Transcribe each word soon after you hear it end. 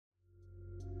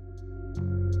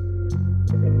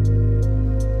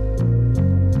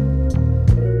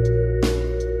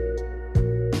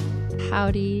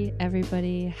Howdy,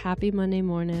 everybody. Happy Monday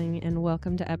morning, and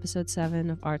welcome to episode 7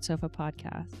 of Art Sofa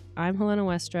Podcast. I'm Helena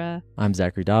Westra. I'm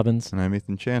Zachary Dobbins. And I'm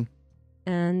Ethan Chan.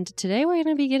 And today we're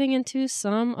going to be getting into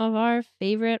some of our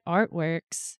favorite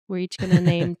artworks. We're each going to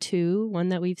name two, one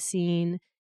that we've seen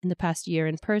in the past year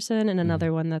in person, and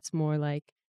another one that's more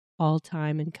like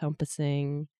all-time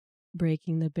encompassing,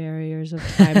 breaking the barriers of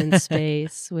time and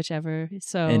space, whichever.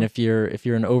 So, And if you're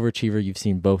an overachiever, you've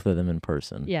seen both of them in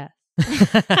person. yeah.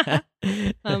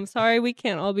 I'm sorry we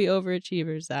can't all be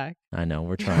overachievers, Zach. I know,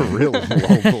 we're trying. Real low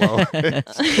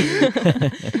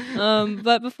blow.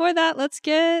 But before that, let's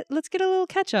get a little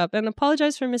catch up and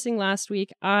apologize for missing last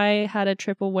week. I had a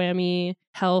triple whammy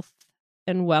health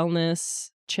and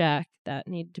wellness check that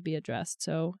needed to be addressed.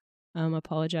 So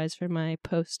apologize for my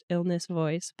post-illness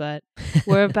voice, but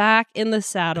we're back in the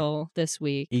saddle this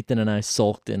week. Ethan and I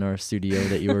sulked in our studio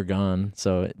that you were gone,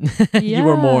 so you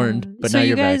were mourned, but so now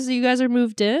you're back. You guys are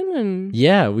moved in? And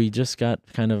Yeah, we just got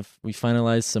we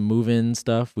finalized some move-in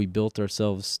stuff. We built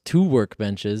ourselves 2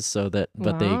 workbenches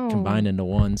but they combined into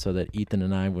one so that Ethan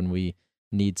and I, when we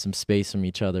need some space from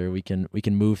each other, we can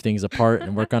move things apart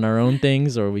and work on our own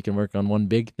things, or we can work on one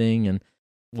big thing, and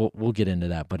we'll get into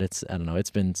that. But I don't know, it's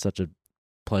been such a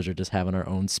pleasure just having our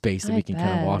own space that we can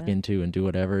kind of walk into and do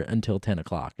whatever until 10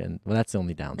 o'clock. And that's the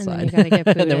only downside. And then,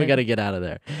 and then we got to get out of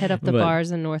there. Hit up the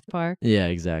bars in North Park. Yeah,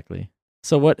 exactly.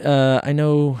 So what, I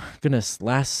know, goodness,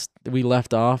 last we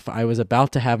left off, I was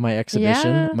about to have my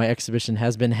exhibition. Yeah. My exhibition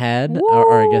has been had,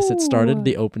 or I guess it started,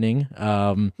 the opening.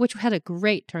 Which had a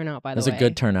great turnout, by the way. It was a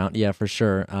good turnout, yeah, for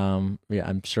sure. Yeah,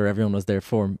 I'm sure everyone was there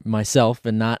for myself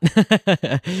and not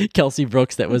Kelsey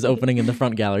Brooks that was opening in the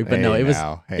front gallery. But no, it was,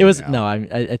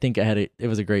 I think it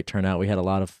was a great turnout. We had a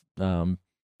lot of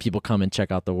people come and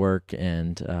check out the work,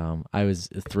 and I was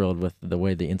thrilled with the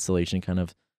way the installation kind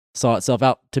of saw itself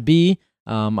out to be.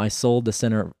 I sold the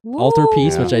center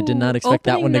altarpiece, which I did not expect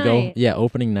that one to go. Yeah,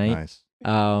 opening night.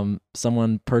 Nice.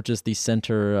 Someone purchased the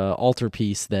center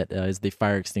altarpiece that is the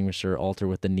fire extinguisher altar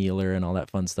with the kneeler and all that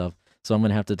fun stuff. So I'm going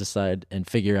to have to decide and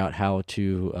figure out how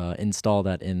to install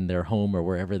that in their home or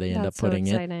wherever they end up putting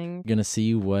it. I'm going to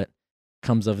see what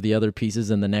comes of the other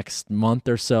pieces in the next month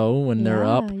or so when they're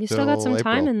up. You still got some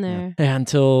time in there. Yeah,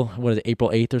 until, what is it, April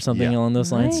 8th or something along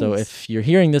those lines. So if you're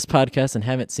hearing this podcast and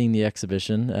haven't seen the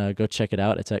exhibition, go check it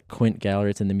out. It's at Quint Gallery.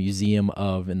 It's in the Museum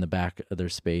in the back of their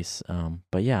space.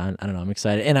 But yeah, I don't know. I'm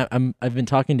excited. And I've been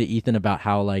talking to Ethan about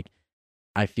how, like,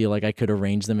 I feel like I could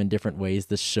arrange them in different ways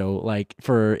this show, like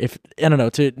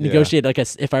to negotiate, like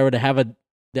if I were to have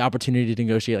the opportunity to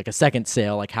negotiate like a second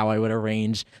sale, like how I would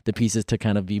arrange the pieces to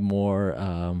kind of be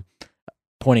more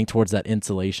pointing towards that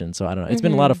insulation. So I don't know. It's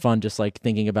been a lot of fun just like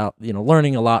thinking about,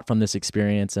 learning a lot from this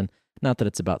experience, and not that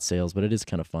it's about sales, but it is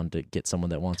kind of fun to get someone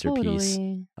that wants your piece.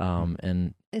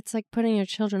 And it's like putting your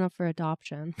children up for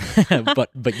adoption.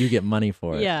 but you get money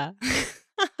for it. Yeah.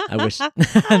 I wish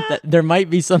that there might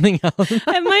be something else.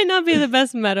 It might not be the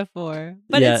best metaphor,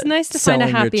 but it's nice to find a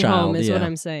happy home is what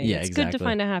I'm saying. Yeah, it's exactly. good to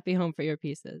find a happy home for your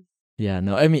pieces. Yeah,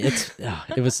 no, I mean,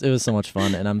 it was so much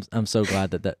fun, and I'm so glad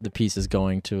that the piece is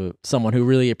going to someone who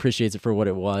really appreciates it for what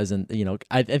it was. And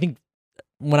I think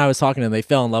when I was talking to them, they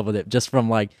fell in love with it just from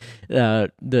like the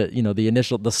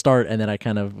start, and then I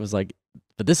kind of was like,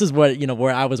 but this is what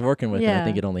where I was working with, and I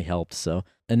think it only helped. So,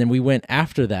 and then we went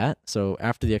after that. So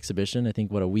after the exhibition, I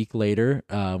think a week later,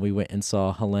 we went and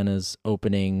saw Helena's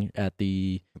opening at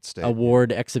the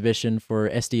award exhibition for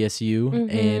SDSU,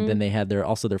 and then they had their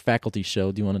faculty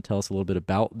show. Do you want to tell us a little bit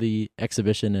about the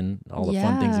exhibition and all the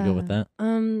fun things that go with that?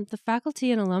 The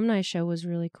faculty and alumni show was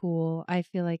really cool. I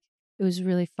feel like it was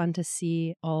really fun to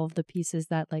see all of the pieces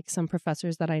that like some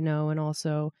professors that I know, and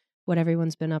also what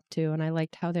everyone's been up to. And I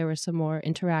liked how there were some more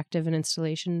interactive and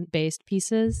installation-based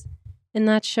pieces in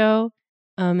that show.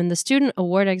 And the student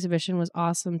award exhibition was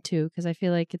awesome too, because I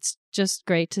feel like it's just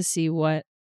great to see what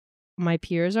my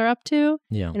peers are up to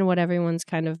and what everyone's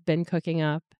kind of been cooking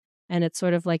up. And it's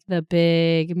sort of like the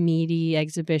big, meaty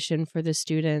exhibition for the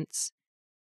students.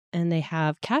 And they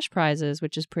have cash prizes,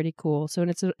 which is pretty cool. So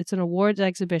it's an awards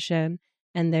exhibition,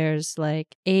 and there's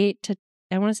like 8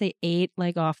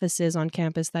 like offices on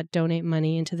campus that donate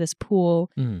money into this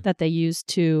pool that they use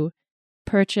to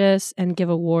purchase and give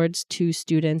awards to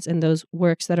students, and those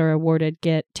works that are awarded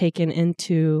get taken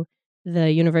into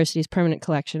the university's permanent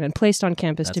collection and placed on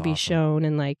campus to be shown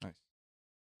and like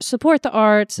support the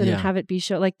arts and have it be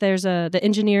shown. Like there's the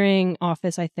engineering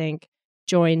office, I think,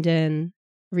 joined in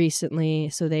recently,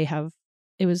 so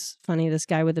it was funny, this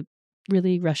guy with a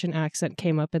really Russian accent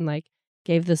came up and like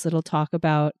gave this little talk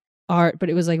about art, but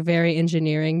it was like very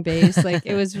engineering based. Like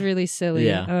it was really silly.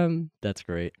 Yeah, that's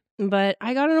great. But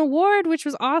I got an award, which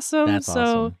was awesome. That's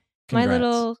awesome.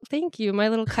 Thank you. My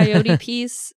little coyote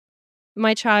piece,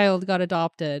 my child got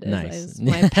adopted. Nice.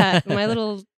 My pet, my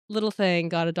little thing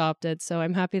got adopted. So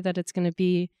I'm happy that it's going to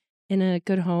be in a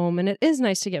good home. And it is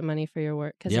nice to get money for your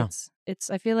work because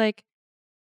I feel like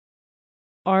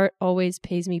art always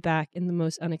pays me back in the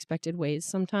most unexpected ways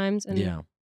sometimes. And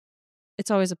it's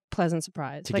always a pleasant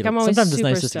surprise. Like I'm always sometimes super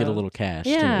it's nice just to stoked. get a little cash.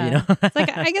 Yeah. Too, you know? It's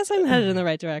like, I guess I'm headed in the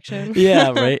right direction. Yeah,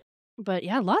 right. But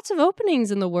yeah, lots of openings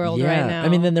in the world right now. I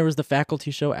mean, then there was the faculty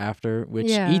show after,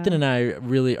 which Ethan and I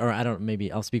really, or I don't,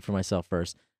 maybe I'll speak for myself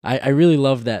first. I really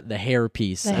love the hair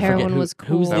piece. The hair one was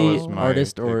cool. Who's that the was my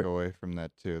artist or takeaway from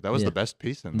that too. That was the best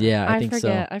piece in there. Yeah, I think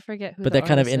so. I forget who. But the that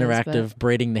kind of artist interactive is,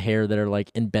 braiding the hair that are like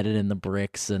embedded in the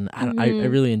bricks, and I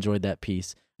really enjoyed that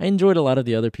piece. I enjoyed a lot of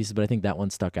the other pieces, but I think that one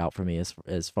stuck out for me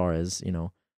as far as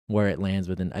where it lands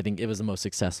within. I think it was the most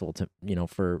successful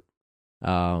for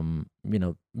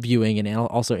viewing and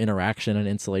also interaction and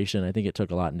installation. I think it took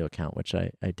a lot into account, which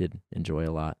I did enjoy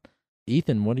a lot.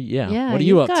 Ethan, what are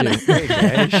you up to? Hey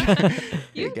guys.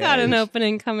 You've got an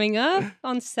opening coming up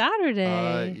on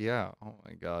Saturday. Yeah. Oh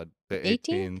my God. The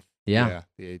 18th? Yeah,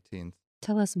 the 18th.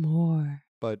 Tell us more.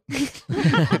 But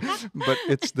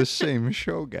it's the same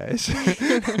show, guys.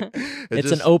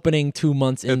 It's an opening 2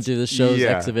 months into the show's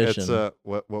exhibition. It's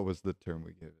what was the term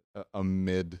we gave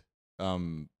it?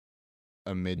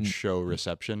 A mid-show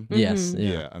reception. Yes.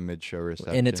 Yeah, a mid-show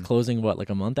reception. And it's closing, like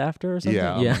a month after or something?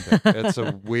 Yeah. It's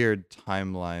a weird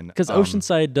timeline. Because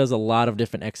Oceanside does a lot of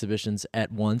different exhibitions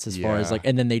at once as far as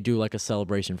and then they do like a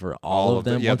celebration for all of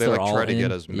them. Yeah, once they they're try to get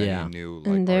in. as many new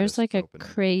and there's like a opening.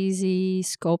 crazy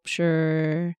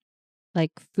sculpture,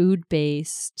 like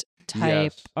food-based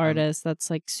type artist that's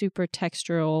like super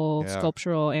textural,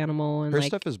 sculptural animal, and her like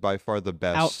stuff is by far the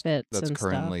best outfits that's and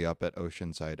currently up at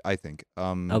Oceanside, I think.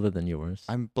 Other than yours.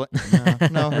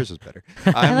 No, hers is better.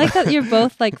 I like that you're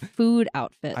both like food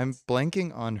outfits. I'm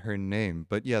blanking on her name,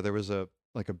 but yeah, there was a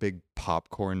big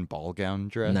popcorn ball gown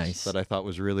dress that I thought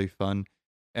was really fun,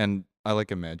 and I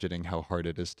like imagining how hard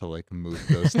it is to like move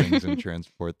those things and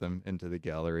transport them into the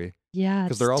gallery. Yeah,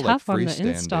 because they're all tough like on the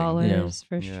freestanding. installers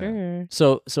for sure.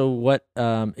 So what?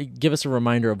 Give us a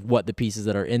reminder of what the pieces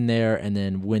that are in there, and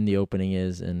then when the opening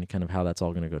is, and kind of how that's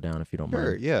all going to go down, if you don't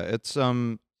mind. Yeah, it's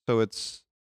so it's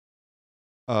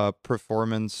a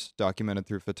performance documented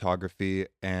through photography,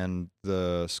 and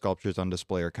the sculptures on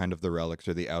display are kind of the relics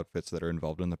or the outfits that are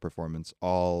involved in the performance.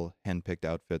 All handpicked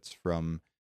outfits from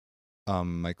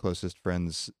my closest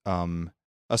friends,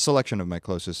 a selection of my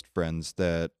closest friends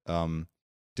that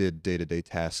did day-to-day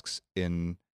tasks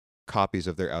in copies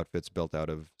of their outfits built out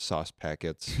of sauce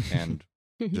packets and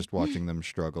just watching them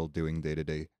struggle doing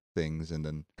day-to-day things and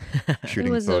then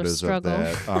shooting photos of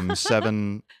that.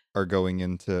 7 are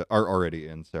already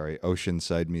in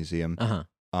Oceanside Museum.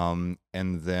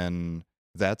 And then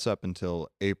that's up until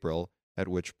April, at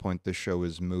which point the show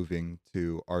is moving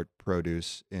to Art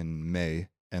Produce in May,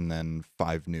 and then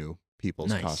 5 new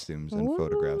people's costumes and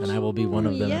photographs. And I will be one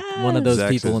of them, one of those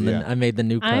people. And then I made the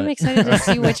new cut. I'm excited to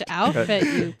see which outfit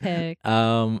you pick.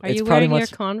 Are you wearing your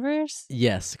Converse?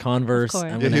 Yes, Converse.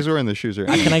 He's wearing the shoes right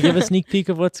now. Can I give a sneak peek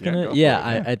of what's gonna?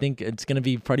 I think it's gonna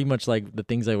be pretty much like the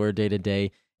things I wear day to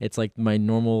day. It's like my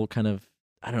normal kind of,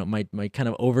 I don't know, my kind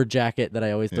of over jacket that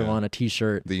I always throw on, a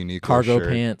t-shirt, the unique cargo shirt.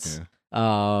 pants.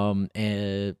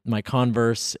 And my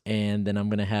Converse, and then I'm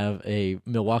gonna have a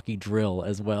Milwaukee drill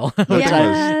as well.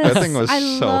 That thing was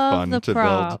so fun to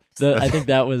props. build. I think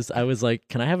I was like,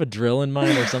 can I have a drill in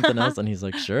mine or something else? And he's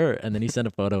like, sure. And then he sent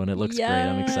a photo, and it looks great.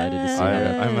 I'm excited to see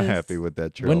that. I'm happy with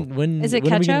that drill. When is it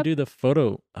when are we gonna ketchup? do the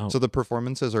photo? Oh. So the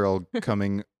performances are all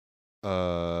coming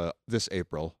this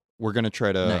April. We're going to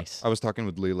try to, I was talking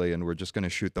with Lele, and we're just going to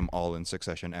shoot them all in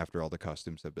succession after all the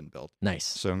costumes have been built. Nice.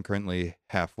 So I'm currently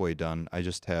halfway done. I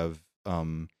just have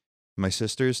my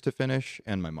sister's to finish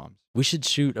and my mom's. We should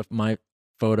shoot my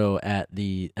photo at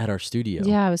our studio.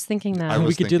 Yeah, I was thinking that.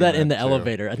 We could do that in the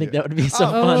elevator. I think that would be so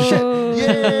fun.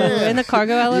 Yeah. In the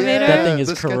cargo elevator? That thing is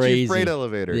the crazy. Freight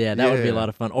elevator. Yeah, that would be a lot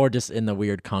of fun. Or just in the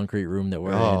weird concrete room that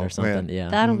we're in or something. Man. Yeah.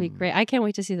 That'll be great. I can't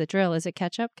wait to see the drill. Is it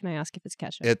ketchup? Can I ask if it's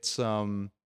ketchup? It's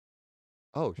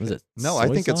was it no, I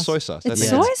think it's soy sauce. It's I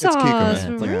think soy sauce. It's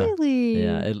Kikkoman. Really?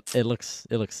 Yeah, it looks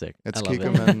sick. It's I love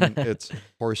Kikkoman. It's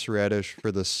horseradish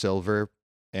for the silver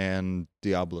and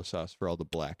Diablo sauce for all the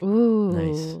black. Ooh,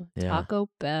 nice. Yeah. Taco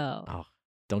Bell. Oh,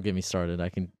 don't get me started.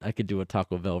 I could do a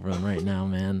Taco Bell run right now,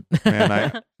 man. Man,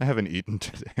 I haven't eaten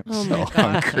today. I'm Oh so my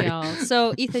gosh, hungry. y'all.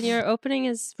 So, Ethan, your opening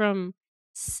is from.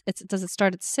 Does it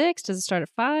start at 6? Does it start at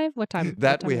 5? What time?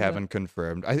 That we haven't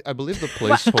confirmed. I believe the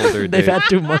placeholder date. They've had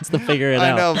 2 months to figure it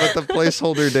out. I know, but the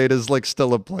placeholder date is like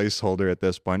still a placeholder at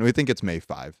this point. We think it's May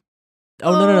 5.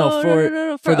 Oh,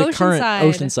 no. For the current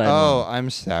Oceanside. Oh, one. I'm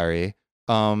sorry.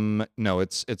 No,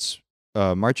 it's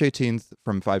March 18th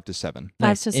from 5 to 7.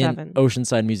 5 to 7. In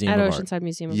Oceanside Museum at of Art. Oceanside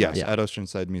Museum of Yes, Art. at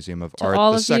Oceanside Museum of To Art,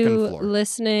 all the of second you floor.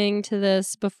 listening to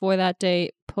this before that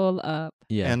date, pull up.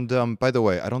 Yeah. And by the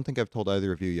way, I don't think I've told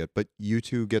either of you yet, but you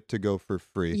two get to go for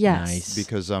free. Yes. Nice.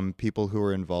 Because people who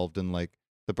are involved in like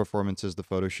the performances, the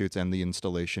photo shoots, and the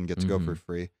installation get to go for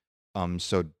free.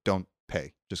 So don't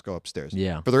pay. Just go upstairs.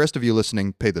 Yeah. For the rest of you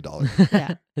listening, pay the $1.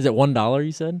 Yeah. Is it $1?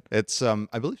 You said? It's I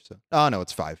believe so. Oh no,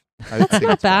 it's $5. That's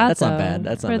not bad. That's not though. bad.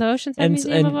 That's for not the Oceanside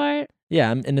Museum of Art.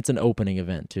 Yeah, and it's an opening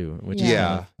event too, which is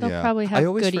Yeah, They'll probably have I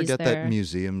always goodies forget there. that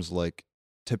museums like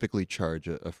typically charge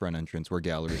a front entrance, where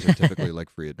galleries are typically like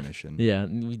free admission. Yeah,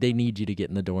 they need you to get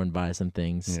in the door and buy some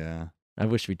things. Yeah. I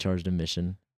wish we charged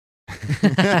admission.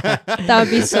 That would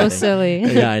be so silly.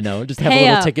 Yeah, I know. Just have a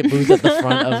little ticket booth at the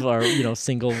front of our,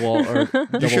 single wall or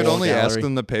double You should wall only gallery. ask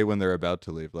them to pay when they're about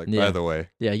to leave. Like, Yeah. by the way.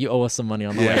 Yeah, you owe us some money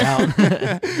on the way Yeah.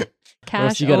 out. Cash or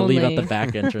else you got to leave out only. the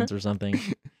back entrance or something.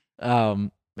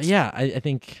 But yeah, I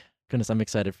think, goodness, I'm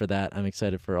excited for that. I'm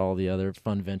excited for all the other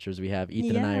fun ventures we have.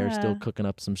 Ethan and I are still Yeah. cooking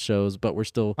up some shows, but we're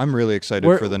still. I'm really excited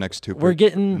We're- for the next we're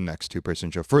getting. next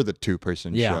two-person show. For the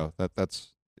two-person Yeah. show.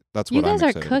 That's You what I'm guys are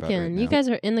excited about cooking. right You now. guys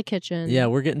are in the kitchen. Yeah,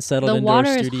 we're getting settled The into water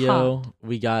our is studio. hot.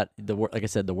 We got like I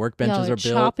said, the Y'all workbenches are are built.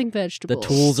 chopping The vegetables.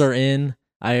 tools are in.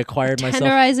 I acquired myself.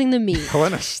 tenderizing the meat.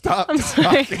 Helena, stop I'm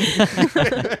sorry.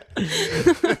 talking.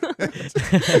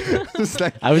 It's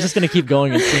like- I was just gonna keep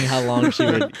going and seeing how long she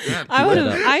would. I would keep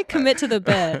have. it up. I commit to the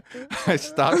bit. I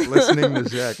stopped listening to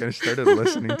Zach and I started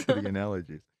listening to the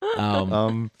analogies.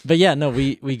 But yeah, no,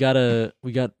 we got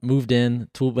moved in.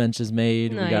 Tool bench is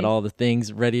made. We Nice. got all the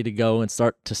things ready to go and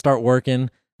start working.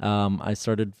 I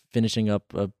started finishing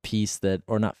up a piece I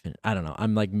don't know.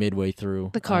 I'm like midway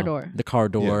through The car door. The car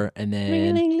door, and then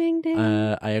Ring-a-ling-ling-ding.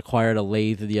 I acquired a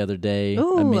lathe the other day.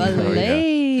 Ooh, mini a lathe.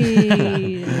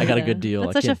 lathe. I got a good deal.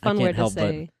 That's I such a can't- I fun can't word to help but-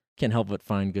 say. Can't help but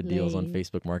find good deals on Lathe.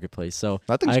 Facebook Marketplace. So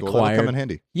That thing's I cool. That'll acquired. come in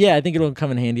handy. Yeah, I think it'll come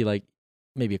in handy like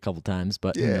maybe a couple times,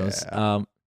 but who knows? Yeah.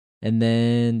 And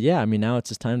then now it's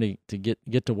just time to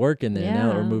get to work, and then now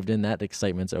that we're Yeah. moved in, that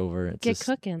excitement's over. It's Get just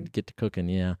cooking. get to cooking,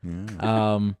 yeah.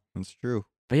 Yeah, that's true.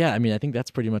 But yeah, I think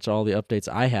that's pretty much all the updates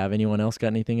I have. Anyone else got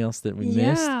anything else that we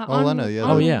missed Yeah, Oh, on, Lena, yeah, on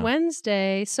that- Oh, yeah.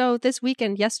 Wednesday. So this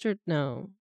weekend,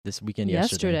 this weekend?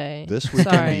 Yesterday. This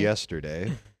weekend, Sorry.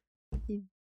 yesterday.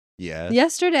 Yes.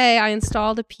 Yesterday, I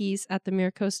installed a piece at the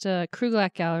Miracosta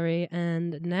Kruglack Gallery,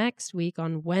 and next week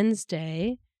on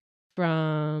Wednesday,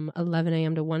 from 11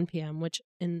 a.m. to 1 p.m., which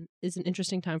is an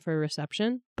interesting time for a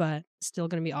reception, but still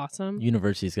going to be awesome.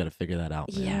 University's got to figure that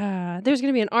out, man. Yeah, there's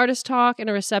going to be an artist talk and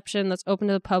a reception that's open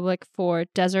to the public for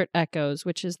Desert Echoes,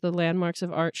 which is the Landmarks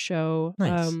of Art show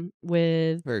Nice.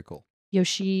 with Very cool.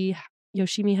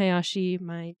 Yoshimi Hayashi,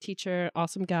 my teacher,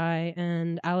 awesome guy,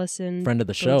 and Allison, Friend of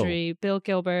the show. Beaudry, Bill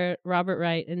Gilbert, Robert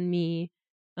Wright, and me.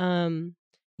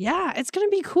 Yeah, it's gonna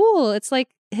be cool. It's like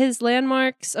his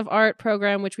Landmarks of Art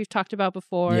program, which we've talked about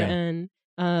before, Yeah.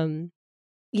 and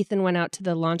Ethan went out to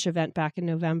the launch event back in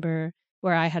November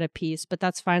where I had a piece, but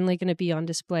that's finally going to be on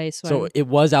display. So I'm- it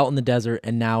was out in the desert,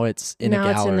 and now it's in Now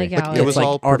a it's in gallery. the Like, gallery. it was like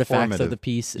all artifacts performative. of the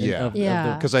piece. Yeah.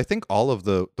 Yeah. Because I think all of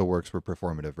the works were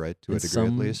performative, right? To a And degree, at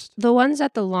some- least. the ones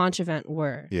at the launch event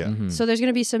were. Yeah. Mhm. So there's going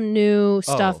to be some new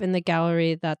stuff Oh. in the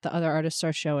gallery that the other artists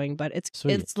are showing, but it's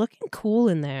Sweet. it's looking cool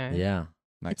in there. Yeah.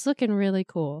 Nice. It's looking really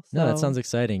cool. No, that So- sounds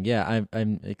exciting. Yeah,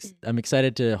 I'm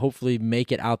excited to hopefully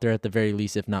make it out there at the very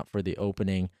least, if not for the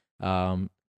opening.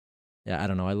 Yeah, I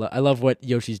don't know. I love what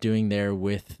Yoshi's doing there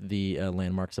with the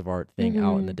Landmarks of Art thing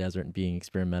out in the desert and being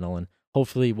experimental, and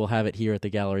hopefully we'll have it here at the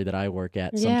gallery that I work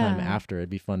at sometime Yeah. after. It'd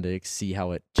be fun to see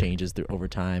how it changes over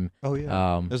time. Oh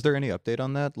yeah. Um, Is there any update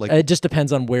on that? Like, it just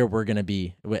depends on where we're gonna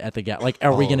be at the Like,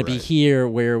 are we Oh, gonna be right. here?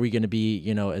 Where are we gonna be?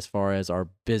 As far as our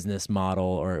business model,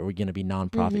 or are we gonna be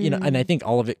nonprofit? And I think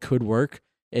all of it could work.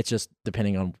 It's just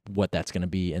depending on what that's gonna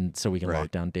be, and so we can Right.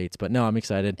 lock down dates. But no, I'm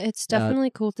excited. It's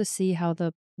definitely cool to see how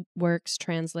the works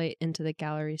translate into the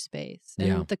gallery space. And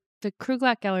Yeah. the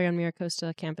Kruglack Gallery on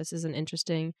Miracosta campus is an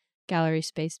interesting gallery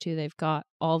space too. They've got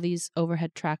all these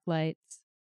overhead track lights,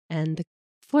 and the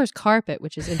floor is carpet,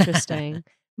 which is interesting.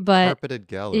 But carpeted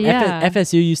gallery. Yeah.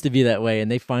 FSU used to be that way, and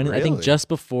they finally, I think, Really? just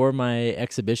before my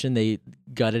exhibition, they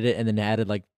gutted it and then added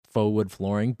like faux wood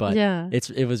flooring. But yeah,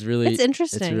 it was really it's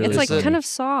interesting. It's, really like funny. kind of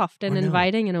soft and I know.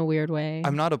 inviting in a weird way.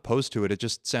 I'm not opposed to it. It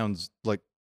just sounds like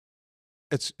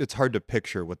it's hard to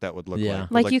picture what that would look Yeah.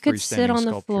 like. like you could sit freestanding on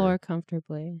the sculpture. floor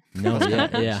comfortably, no,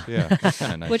 yeah. Yeah, that's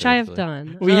kinda nice, which I have actually.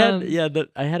 done. We had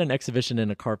I had an exhibition in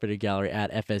a carpeted gallery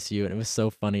at FSU, and it was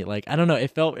so funny. Like, I don't know,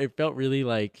 it felt really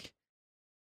like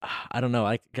I don't know,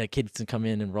 like kids can come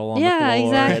in and roll on the Yeah, floor.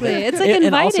 exactly. It's like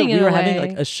And also inviting in we were a having way.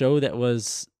 like a show that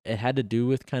it had to do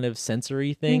with kind of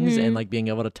sensory things and Mhm. like being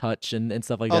able to touch and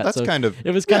stuff like Oh, that. that's So kind of.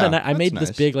 it was kind of yeah, I made that's this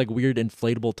nice. big like weird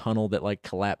inflatable tunnel that like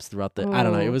collapsed throughout the I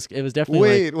don't know. It Oh. was definitely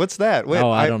Wait, what's that? Wait,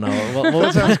 I don't know. Well,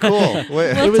 that sounds cool.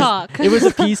 Wait, We'll talk. It was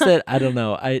a piece that I don't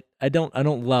know. I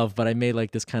don't love, but I made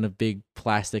like this kind of big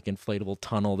plastic inflatable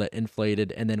tunnel that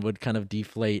inflated and then would kind of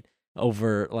deflate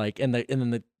over like and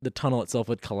then the tunnel itself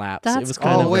would collapse. That's It was cool.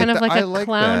 kind of wait, kind of like I a like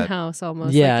clown that. house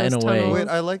almost. Yeah, like in those a way. tunnels. wait,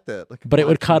 I like that. Like, but it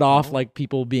would cut off tunnel? like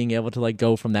people being able to like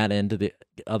go from that end to the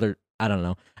other. I don't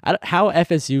know how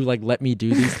FSU like let me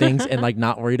do these things and like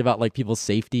not worried about like people's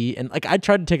safety and like I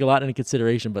tried to take a lot into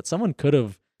consideration, but someone could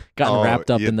have gotten wrapped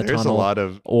up in the there's tunnel. a lot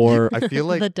of. or I feel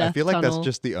like The death that's tunnel.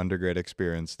 just the undergrad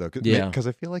experience though. Yeah. Because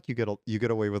I feel like you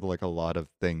get away with like a lot of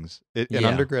things. In Yeah.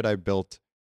 undergrad, I built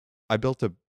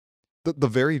the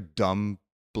very dumb,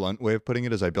 blunt way of putting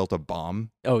it is I built a bomb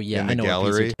oh yeah, in the I know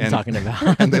gallery, what piece you're talking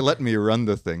about. and they let me run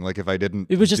the thing. Like if I didn't,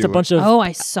 It was just do a bunch of. Oh,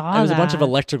 I saw It was a bunch of that.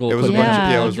 electrical. It was a equipment bunch of,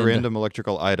 Yeah. it was plugged into- random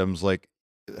electrical items like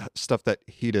stuff that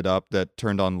heated up, that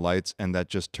turned on lights, and that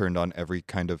just turned on every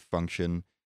kind of function,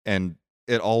 and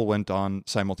it all went on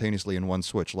simultaneously in one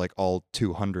switch, like all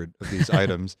 200 of these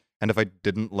items. And if I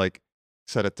didn't like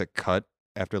set it to cut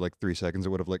after like 3 seconds, it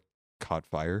would have like caught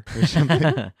fire or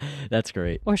something. That's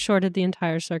great. Or shorted the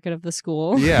entire circuit of the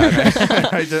school. Yeah,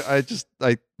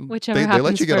 Whichever they let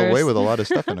happens you get away first. with a lot of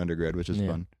stuff in undergrad, which is Yeah.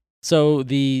 fun. So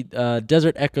the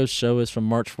Desert Echoes show is from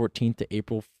March 14th to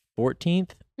April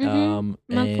 14th. Mhm.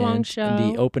 Month-long and show.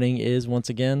 The opening is once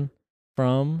again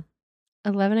from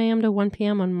 11 a.m. to 1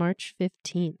 p.m. on March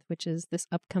 15th, which is this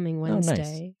upcoming Oh, nice.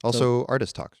 Wednesday. Also,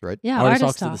 artist talks, right? Yeah, Artist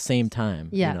artist Talks at the same time.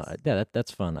 Yes. Yeah,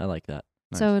 that's fun. I like that.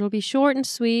 So it'll be short and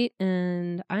sweet,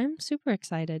 and I'm super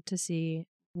excited to see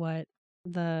what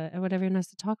everyone has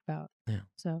to talk about. Yeah.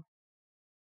 So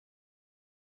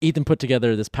Ethan put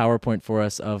together this PowerPoint for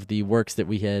us of the works that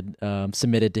we had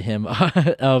submitted to him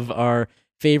of our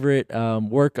favorite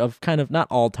work of kind of not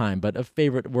all time, but a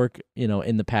favorite work,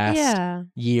 in the past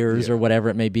years or whatever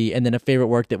it may be, and then a favorite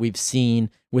work that we've seen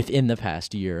within the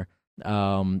past year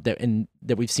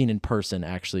that we've seen in person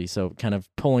actually. So kind of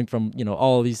pulling from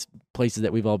all of these places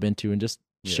that we've all been to and just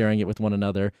sharing it with one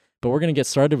another. But we're gonna get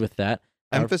started with that.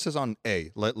 Emphasis on a,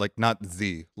 like not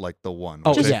the, like the one,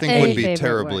 Oh, which yeah. I think would A be favorite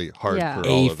terribly work. hard Yeah. for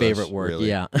all A of favorite us, work, really.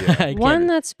 yeah. I get one it.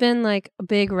 that's been like a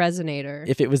big resonator.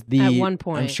 If it was the, At one I'm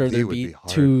point. sure The there'd would be be hard.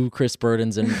 2 Chris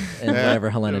Burdens and Yeah. whatever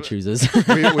Helena chooses.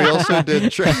 we also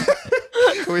did try.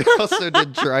 We also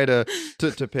did try to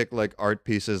pick like art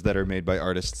pieces that are made by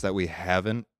artists that we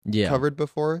haven't Yeah. covered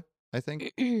before. I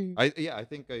think. I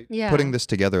think Yeah. putting this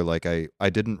together, like I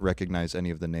didn't recognize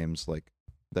any of the names like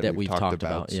that we've talked talked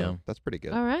about. about, yeah. So that's pretty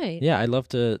good. All right. Yeah, I'd love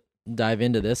to dive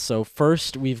into this. So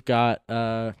first we've got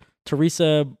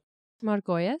Teresa,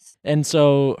 Margolles. and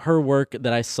so her work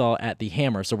that I saw at the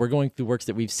Hammer. So we're going through works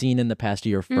that we've seen in the past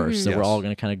year first. Mhm. So we're Yes. all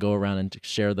going to kind of go around and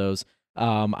share those.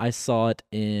 I saw it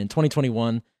in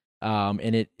 2021,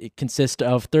 and it consists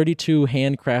of 32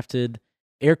 handcrafted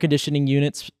air conditioning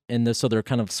units, and so they're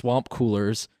kind of swamp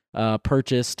coolers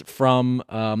purchased from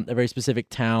a very specific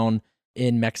town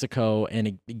in Mexico, and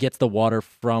it gets the water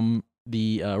from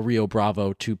the Rio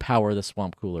Bravo to power the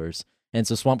swamp coolers. And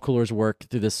so swamp coolers work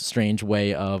through this strange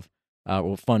way of,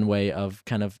 fun way of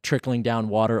kind of trickling down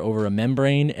water over a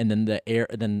membrane, and then the air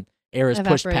is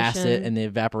pushed past it, Evaporation. and the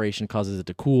evaporation causes it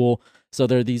to cool. So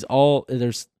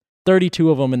there's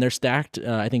 32 of them, and they're stacked,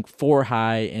 I think 4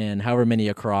 high and however many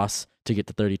across to get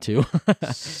to 32.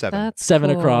 7. That's 7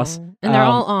 cool. across. And they're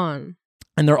all on.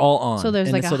 And they're all on. So there's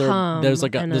And like a so hum there's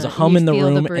and a a- hum you in the feel the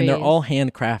room, and they're breeze. all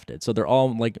handcrafted. So they're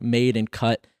all like made and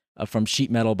cut from sheet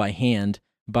metal by hand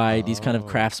by these kind of Oh,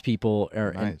 craftspeople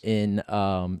nice.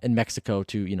 in Mexico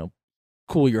to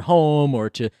cool your home or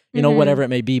to Mhm. whatever it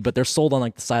may be. But they're sold on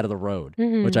like the side of the road,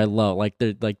 Mhm. which I love. Like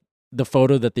the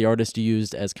photo that the artist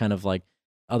used as kind of like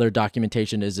other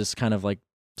documentation is just kind of like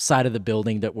side of the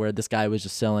building that where this guy was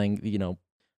just selling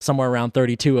somewhere around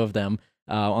 32 of them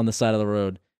on the side of the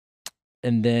road.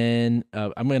 And then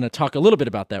I'm going to talk a little bit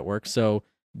about that work. So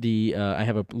I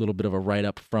have a little bit of a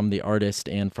write-up from the artist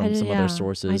and from some other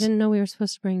sources. I didn't know we were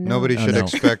supposed to bring notes. Nobody Oh, should no.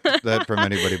 expect that from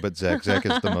anybody but Zach. Zach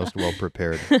is the most well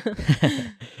prepared.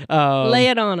 Lay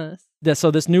it on us.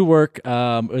 So this new work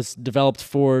was developed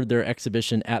for their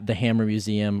exhibition at the Hammer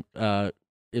Museum. It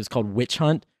was called Witch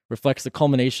Hunt. Reflects the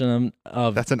culmination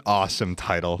of That's an awesome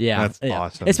title. Yeah, That's yeah.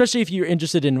 awesome. Especially if you're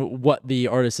interested in what the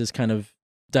artist is kind of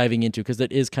diving into, because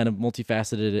it is kind of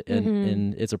multifaceted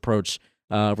in its approach.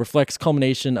 Reflects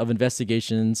culmination of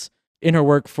investigations in her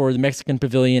work for the Mexican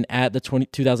Pavilion at the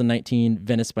 2019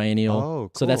 Venice Biennial. Oh,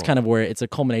 cool. So that's kind of where it's a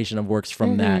culmination of works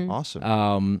from that.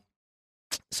 Awesome.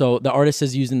 So the artist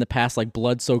has used in the past like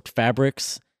blood-soaked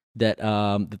fabrics that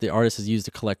the artist has used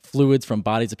to collect fluids from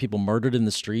bodies of people murdered in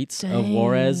the streets of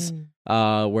Juarez,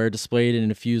 where displayed and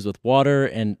infused with water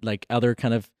and like other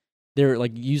kind of, they're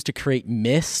like used to create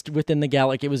mist within the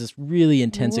gallery. Like, it was this really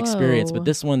intense experience, but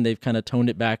this one they've kind of toned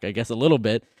it back, I guess, a little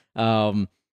bit.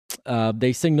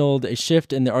 They signaled a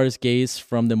shift in the artist's gaze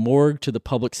from the morgue to the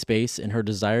public space in her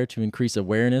desire to increase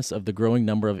awareness of the growing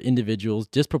number of individuals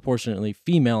disproportionately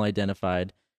female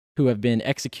identified who have been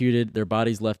executed, their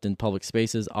bodies left in public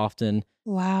spaces, often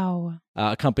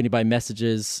accompanied by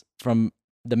messages from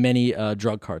the many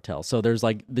drug cartels. So there's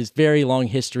like this very long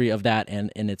history of that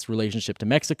and its relationship to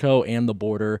Mexico and the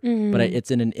border, but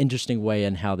it's in an interesting way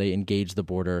in how they engage the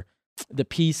border. The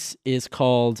piece is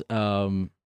called, El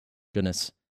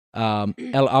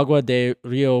Agua de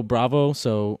Rio Bravo.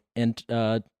 So, and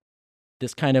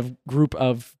this kind of group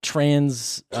of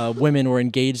trans women were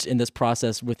engaged in this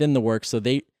process within the work. So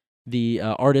the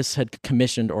artists had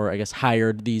commissioned, or I guess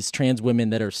hired, these trans women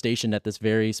that are stationed at this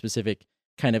very specific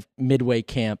kind of midway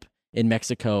camp in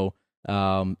Mexico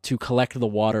to collect the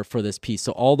water for this piece.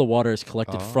 So all the water is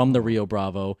collected from the Rio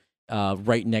Bravo,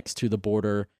 right next to the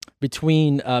border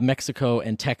between Mexico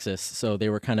and Texas. So they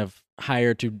were kind of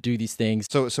hired to do these things.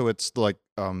 So it's like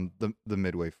the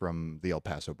midway from the El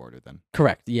Paso border then.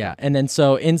 Correct. Yeah. And then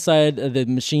so inside the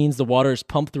machines, the water is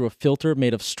pumped through a filter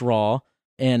made of straw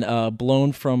and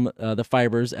blown from the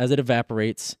fibers. As it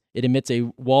evaporates, it emits a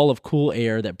wall of cool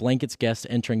air that blankets guests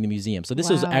entering the museum. So this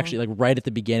is actually like right at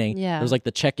the beginning. Yeah. There's like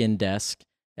the check-in desk,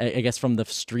 I guess from the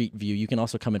street view. You can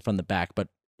also come in from the back, but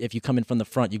if you come in from the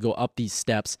front, you go up these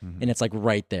steps and it's like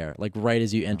right there, like right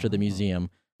as you enter the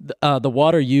museum. The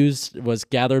water used was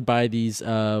gathered by these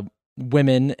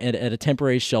women at a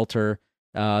temporary shelter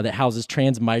that houses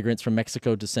trans migrants from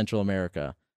Mexico to Central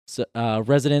America. So,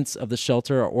 residents of the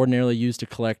shelter are ordinarily used to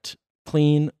collect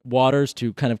clean waters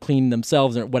to kind of clean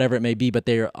themselves or whatever it may be, but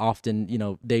they are often,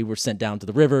 they were sent down to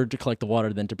the river to collect the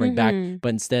water then to bring back. But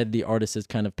instead, the artist has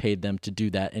kind of paid them to do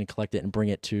that and collect it and bring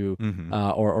it to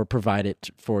or provide it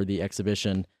for the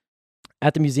exhibition.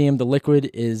 At the museum, the liquid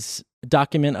is a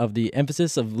document of the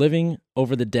emphasis of living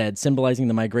over the dead, symbolizing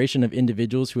the migration of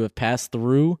individuals who have passed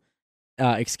through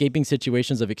escaping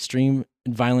situations of extreme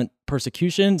and violent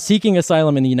persecution, seeking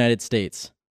asylum in the United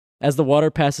States. As the water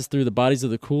passes through the bodies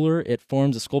of the cooler, it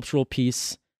forms a sculptural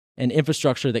piece and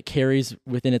infrastructure that carries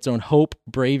within its own hope,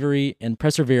 bravery, and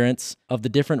perseverance of the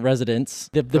different residents.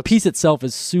 The piece itself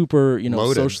is super,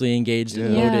 socially engaged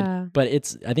and loaded, but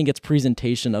I think its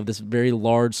presentation of this very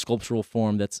large sculptural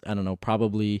form that's, I don't know,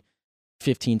 probably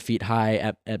 15 feet high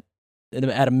at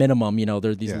a minimum,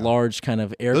 there's these large kind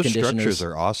of air conditioners. Those structures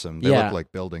are awesome. They look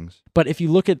like buildings. But if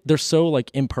you look at, they're so like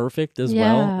imperfect as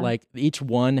well. Like each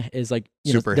one is like,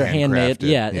 super they're handmade.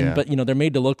 Yeah. But they're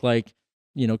made to look like,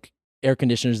 air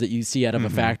conditioners that you see out of a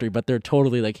factory, but they're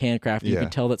totally like handcrafted. You can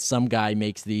tell that some guy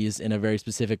makes these in a very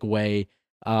specific way.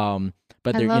 But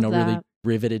they're, really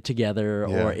riveted together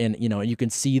or you can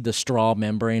see the straw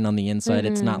membrane on the inside.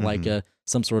 It's not like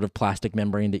some sort of plastic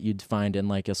membrane that you'd find in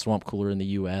like a swamp cooler in the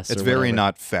US. It's very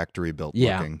not factory built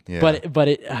looking. Yeah. But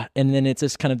it and then it's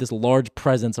just kind of this large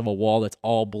presence of a wall that's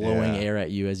all blowing air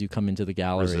at you as you come into the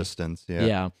gallery. Resistance.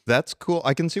 Yeah. That's cool.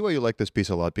 I can see why you like this piece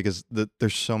a lot because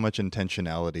there's so much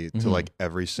intentionality to like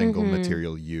every single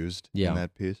material used in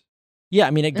that piece. Yeah,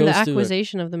 I mean, it goes to the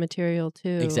acquisition of the material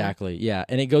too. Exactly. Yeah,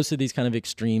 and it goes to these kind of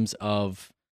extremes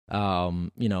of,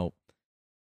 the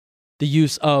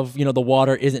use of, the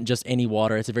water isn't just any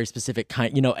water. It's a very specific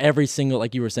kind. Every single,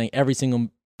 like you were saying, every single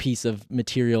piece of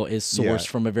material is sourced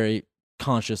from a very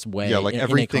conscious way. Yeah, like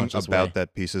everything about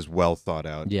that piece is well thought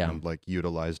out. And like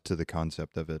utilized to the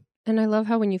concept of it. And I love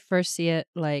how when you first see it,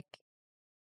 like,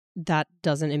 that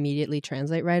doesn't immediately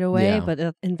translate right away, but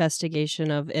the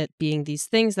investigation of it being these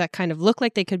things that kind of look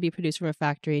like they could be produced from a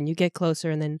factory, and you get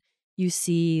closer and then you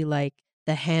see like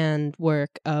the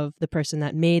handwork of the person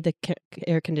that made the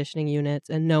air conditioning units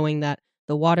and knowing that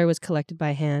the water was collected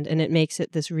by hand, and it makes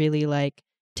it this really like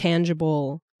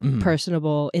tangible,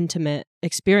 personable, intimate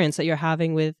experience that you're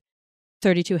having with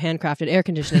 32 handcrafted air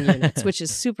conditioning units, which is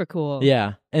super cool.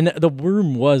 Yeah. And the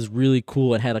room was really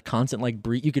cool. It had a constant like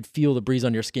breeze. You could feel the breeze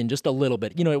on your skin just a little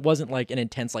bit. It wasn't like an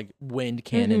intense like wind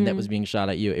cannon that was being shot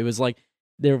at you. It was like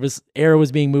air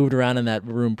was being moved around in that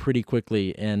room pretty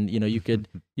quickly. And, you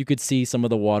could see some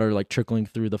of the water like trickling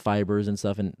through the fibers and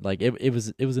stuff. And like, it was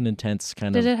an intense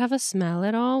kind of. Did it have a smell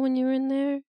at all when you were in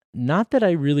there? Not that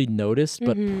I really noticed,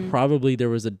 but Mhm. probably there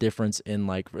was a difference in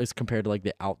like as compared to like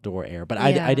the outdoor air. But I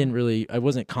Yeah. didn't really, I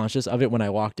wasn't conscious of it when I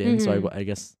walked in. So I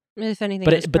guess, If anything,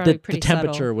 it was but probably the pretty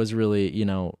temperature subtle. was really,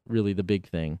 really the big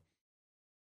thing.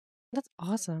 That's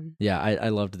awesome. Yeah, I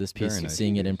loved this piece. Very nice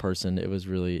Seeing it in piece. person, it was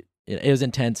really, it was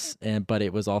intense, but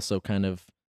it was also kind of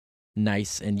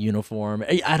nice and uniform.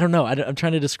 I don't know. I'm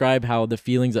trying to describe how the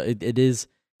feelings. It is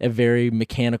a very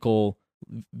mechanical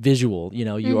visual,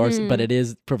 you are, but it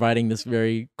is providing this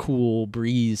very cool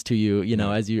breeze to you,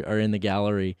 as you are in the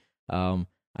gallery. I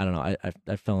don't know.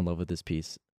 I fell in love with this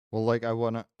piece. Well, like I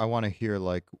wanna hear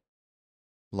like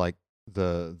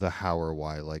the how or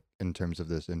why, like in terms of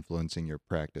this influencing your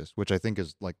practice, which I think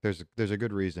is like there's a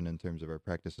good reason in terms of our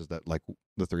practices that like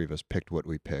the three of us picked what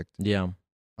we picked. Yeah.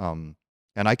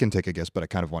 And I can take a guess, but I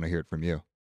kind of want to hear it from you.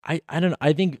 I don't know.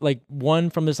 I think like one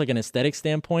from this like an aesthetic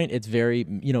standpoint, it's very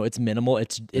it's minimal.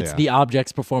 It's Yeah. the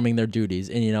objects performing their duties,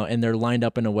 and and they're lined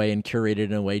up in a way and curated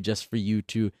in a way just for you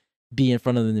to be in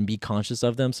front of them and be conscious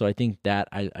of them. So I think that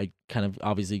I kind of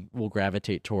obviously will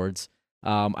gravitate towards.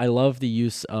 I love the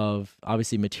use of,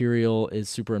 obviously, material is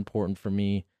super important for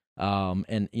me,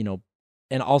 and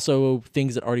and also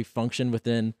things that already function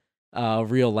within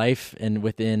real life and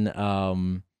within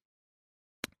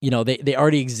they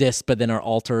already exist, but then are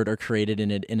altered or created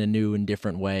in a new and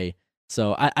different way.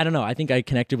 So I don't know. I think I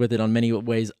connected with it on many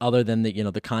ways other than the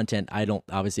the content. I don't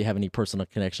obviously have any personal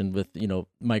connection with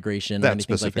migration or That anything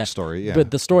specific like that. story, yeah.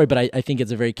 But the story, but I think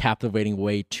it's a very captivating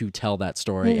way to tell that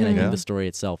story, and I think Yeah. the story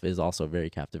itself is also very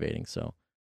captivating. So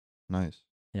Nice.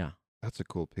 yeah, That's a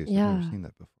cool piece. I've Yeah. never seen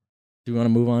that before. do we want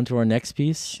to move on to our next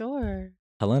piece? Sure.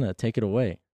 Helena, take it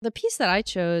away. The piece that I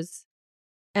chose,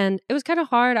 and it was kind of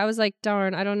hard. I was like,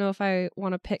 darn, I don't know if I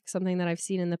want to pick something that I've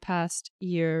seen in the past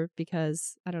year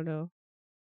because I don't know.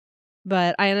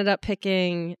 But I ended up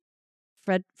picking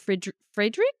Friedrich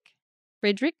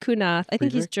Kunath. I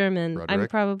think he's Friedrich? German. I'm Roderick?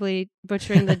 probably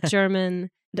butchering the German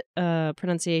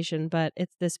pronunciation, but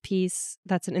it's this piece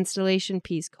that's an installation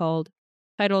piece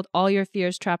titled All Your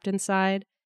Fears Trapped Inside.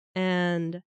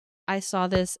 And I saw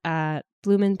this at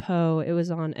Bloom & Poe. It was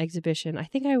on exhibition. I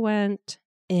think I went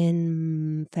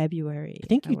in February. I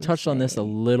think you touched on this a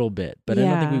little bit, but I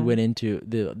don't think we Yeah. went into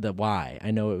the why.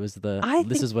 I know it was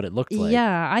this is what it looked like.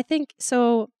 Yeah, I think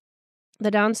so.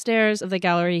 The downstairs of the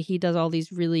gallery, he does all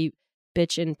these really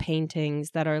bitchin'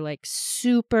 paintings that are like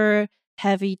super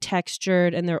heavy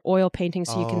textured, and they're oil paintings,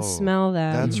 so you can Oh, smell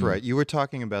them. That's Mhm. right. You were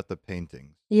talking about the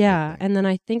paintings. I Yeah, think. and then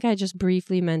I think I just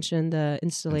briefly mentioned the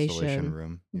installation.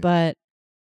 room. Yeah. But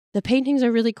the paintings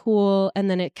are really cool, and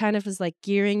then it kind of is like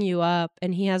gearing you up,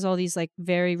 and he has all these like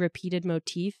very repeated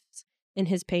motifs in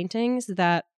his paintings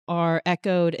that are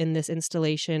echoed in this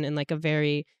installation in like a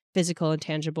very physical and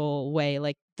tangible way.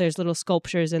 Like there's little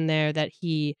sculptures in there that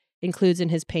he includes in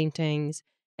his paintings,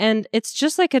 and it's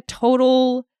just like a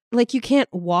total, like you can't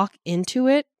walk into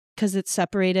it because it's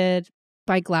separated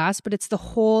by glass, but it's the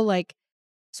whole like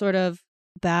sort of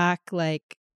back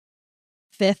like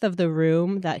fifth of the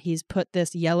room that he's put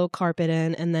this yellow carpet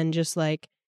in, and then just like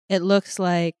it looks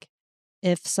like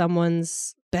if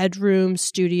someone's bedroom,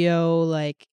 studio,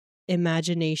 like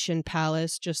imagination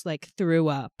palace just like threw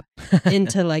up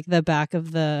into like the back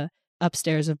of the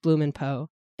upstairs of Bloom & Poe.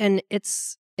 And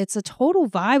it's a total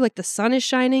vibe. Like the sun is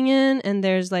shining in, and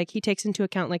there's like he takes into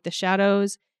account like the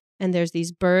shadows, and there's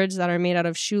these birds that are made out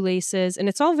of shoelaces, and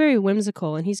it's all very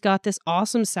whimsical. And he's got this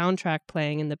awesome soundtrack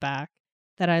playing in the back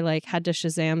that I like had to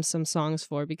Shazam some songs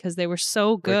for because they were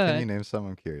so Wait, good. can you name some?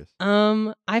 I'm curious.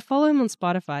 I follow him on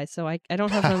Spotify, so I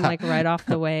don't have him like right off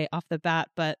the bat,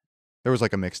 but There was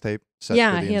like a mixtape set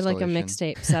yeah, for the he had like a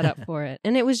installation. mixtape set up for it.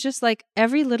 And it was just like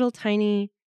every little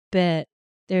tiny bit,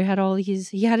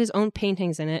 he had his own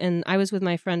paintings in it. And I was with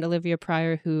my friend Olivia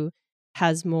Pryor, who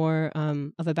has more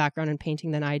of a background in painting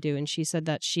than I do, and she said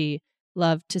that she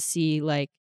loved to see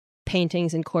like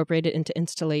paintings incorporated into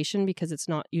installation because it's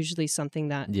not usually something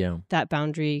that that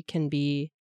boundary can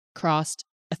be crossed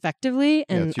effectively.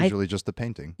 And it's usually just the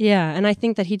painting. Yeah, and I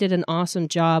think that he did an awesome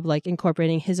job like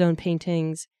incorporating his own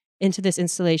paintings into this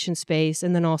installation space,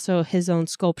 and then also his own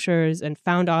sculptures and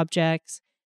found objects.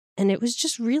 And it was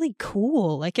just really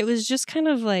cool. Like it was just kind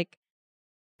of like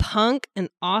punk and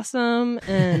awesome.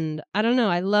 And I don't know,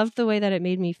 I loved the way that it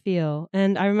made me feel.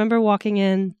 And I remember walking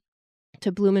in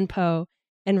to Bloom & Poe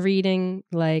and reading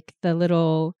like the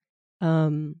little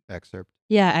Excerpt.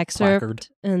 Yeah, excerpt. Placard.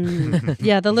 And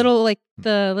yeah, the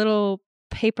little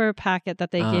paper packet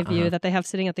that they give you that they have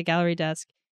sitting at the gallery desk.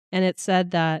 And it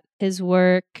said that his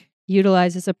work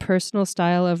utilizes a personal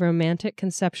style of romantic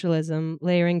conceptualism,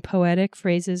 layering poetic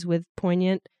phrases with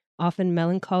poignant, often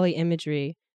melancholy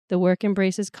imagery. The work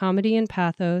embraces comedy and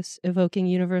pathos, evoking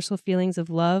universal feelings of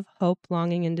love, hope,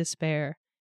 longing, and despair.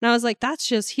 And I was like,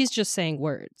 he's just saying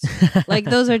words. Like,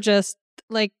 those are just,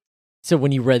 like... So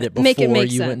when you read it before, make it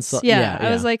make you sense. went and saw... Yeah,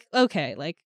 I was like, okay,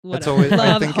 like, whatever. Always,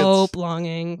 love, hope,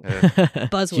 longing,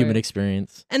 buzzword. Human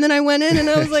experience. And then I went in and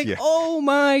I was like, oh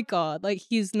my God, like,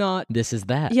 he's not... This is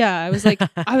that. Yeah, I was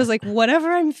like,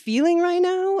 whatever I'm feeling right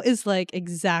now is like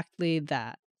exactly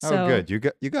that. So, oh, good.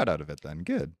 You got out of it then.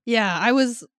 Good. Yeah, I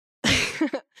was...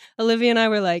 Olivia and I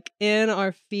were like in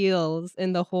our feels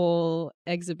in the whole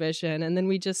exhibition, and then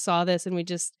we just saw this and we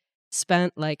just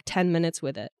spent like 10 minutes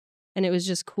with it, and it was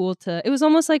just cool it was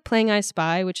almost like playing I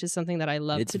Spy, which is something that I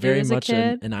love to do as a kid. It's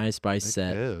very much an I Spy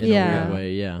set in a weird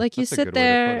way. Yeah, like you sit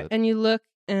there and you look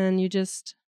and you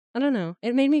just, I don't know,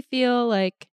 it made me feel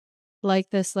like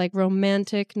this like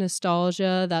romantic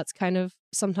nostalgia that's kind of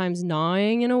sometimes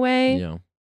gnawing in a way. Yeah.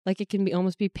 Like it can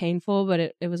almost be painful, but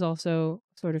it was also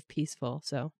sort of peaceful.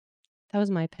 So that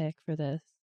was my pick for this.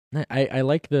 I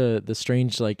like the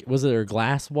strange, like, was it a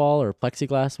glass wall or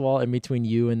plexiglass wall in between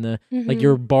you and the, like,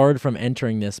 you're barred from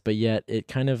entering this, but yet it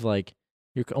kind of like,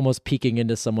 you're almost peeking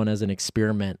into someone as an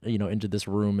experiment, into this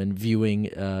room and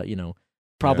viewing,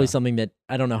 probably something that,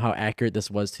 I don't know how accurate this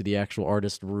was to the actual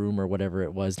artist room or whatever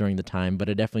it was during the time, but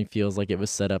it definitely feels like it was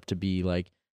set up to be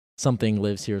like, something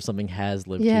lives here, something has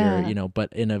lived here,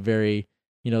 but in a very,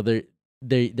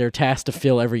 they're tasked to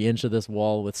fill every inch of this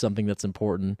wall with something that's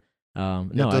important.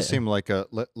 It does seem like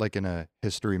in a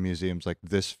history museum's like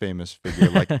this famous figure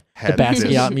like had the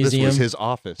Basquiat Museum. This was his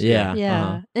office.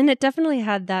 Yeah. And it definitely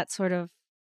had that sort of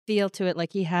feel to it.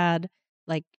 Like he had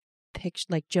like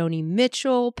Joni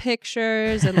Mitchell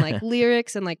pictures and like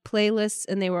lyrics and like playlists,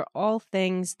 and they were all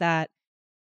things that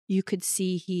you could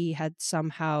see he had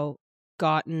somehow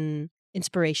gotten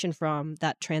inspiration from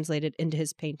that translated into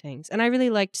his paintings. And I really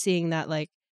liked seeing that like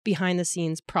behind the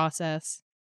scenes process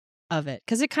of it,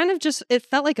 because it kind of it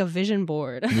felt like a vision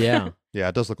board. Yeah. Yeah,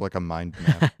 it does look like a mind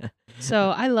map.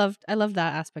 So I loved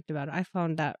that aspect about it. I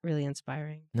found that really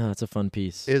inspiring. No, it's a fun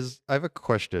piece. I have a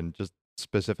question just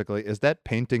specifically. Is that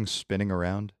painting spinning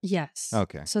around? Yes.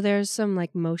 Okay. So there's some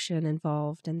like motion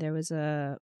involved, and there was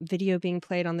a video being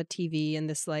played on the TV, and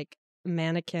this like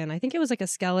mannequin, I think it was like a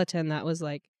skeleton that was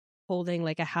like holding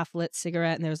like a half-lit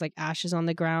cigarette, and there was like ashes on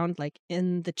the ground like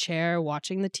in the chair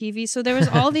watching the TV. So there was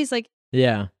all these like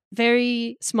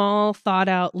very small thought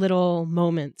out little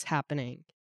moments happening.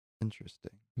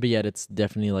 Interesting. But yet it's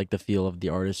definitely like the feel of the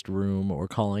artist room, or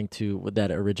calling to with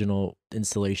that original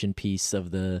installation piece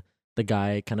of the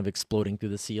guy kind of exploding through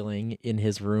the ceiling in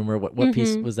his room, or what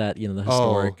piece was that, the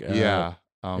historic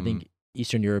I think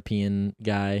Eastern European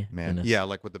guy. Man,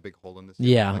 like with the big hole in the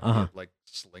ceiling. Yeah, like, like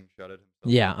slingshotted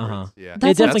himself. Yeah.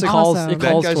 That's it definitely calls. awesome. It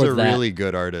calls that guy's towards a that. really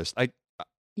good artist.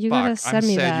 You gotta send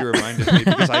me that. I'm sad you reminded me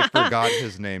because I forgot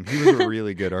his name. He was a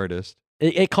really good artist.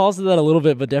 It calls to that a little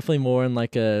bit, but definitely more in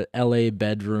like a LA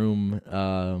bedroom.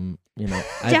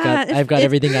 I've got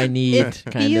everything I need. It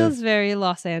feels very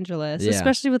Los Angeles,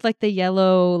 especially with like the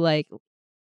yellow, like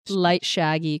light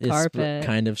shaggy carpet. It's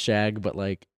kind of shag, but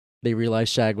like they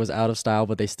realized shag was out of style,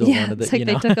 but they still wanted it. It's like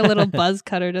they took a little buzz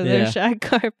cutter to their shag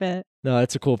carpet. No,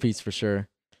 it's a cool piece for sure.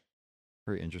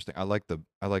 Very interesting. I like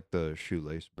the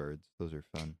shoelace birds. Those are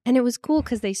fun. And it was cool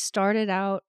because they started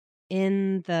out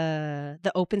in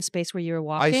the open space where you were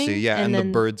walking. I see, yeah, and then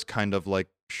the birds kind of like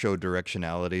show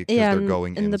directionality because they're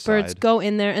going inside. And the birds go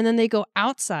in there, and then they go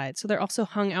outside, so they're also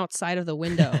hung outside of the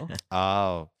window.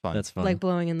 Oh, fun. That's fun. Like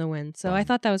blowing in the wind. So I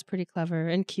thought that was pretty clever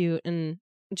and cute, and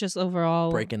just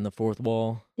overall breaking the fourth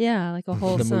wall. Yeah, like a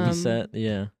wholesome the movie set.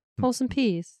 Yeah, wholesome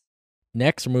piece.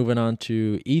 Next, we're moving on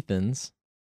to Ethan's.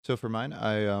 So for mine,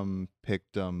 I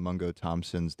picked Mungo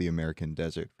Thomson's The American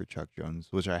Desert for Chuck Jones,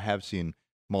 which I have seen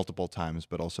multiple times,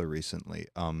 but also recently.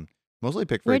 Mostly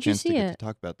picked for a chance to get to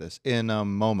talk about this in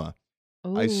MoMA.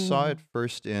 Ooh. I saw it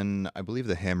first in, I believe,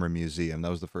 the Hammer Museum.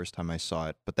 That was the first time I saw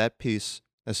it. But that piece,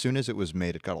 as soon as it was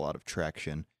made, it got a lot of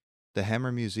traction. The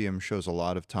Hammer Museum shows a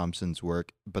lot of Thomson's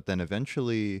work, but then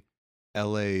eventually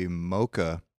LA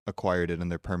MoCA acquired it in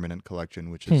their permanent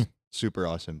collection, which is super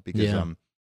awesome because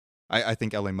I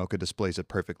think LA MoCA displays it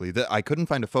perfectly. I couldn't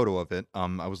find a photo of it.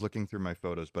 I was looking through my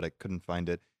photos, but I couldn't find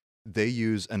it. They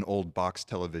use an old box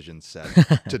television set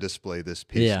to display this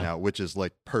piece now, which is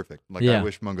like perfect. Like I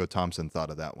wish Mungo Thomson thought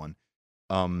of that one.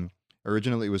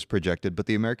 Originally it was projected, but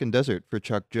The American Desert for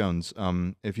Chuck Jones.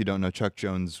 If you don't know, Chuck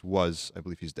Jones was, I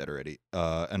believe he's dead already,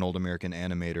 an old American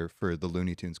animator for the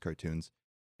Looney Tunes cartoons.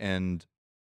 And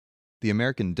The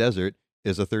American Desert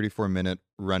is a 34-minute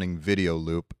running video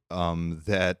loop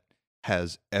that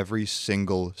has every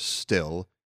single still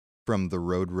from the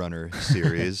Roadrunner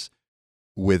series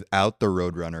without the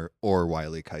Roadrunner or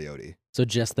Wile E. Coyote. So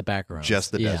just the background.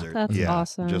 Just the desert. That's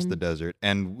awesome. Just the desert.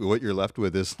 And what you're left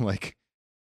with is like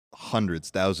hundreds,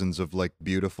 thousands of like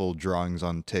beautiful drawings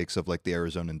on takes of like the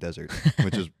Arizonan desert,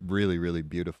 which is really, really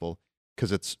beautiful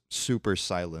because it's super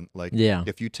silent. Like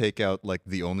if you take out like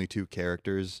the only two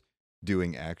characters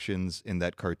doing actions in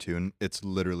that cartoon, it's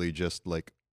literally just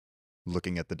like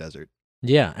looking at the desert.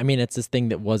 Yeah, I mean, it's this thing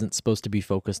that wasn't supposed to be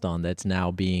focused on that's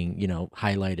now being,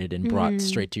 highlighted and brought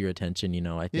straight to your attention,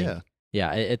 I think.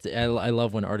 Yeah, I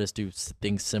love when artists do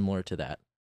things similar to that.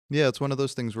 Yeah, it's one of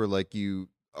those things where like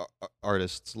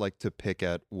artists like to pick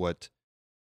at what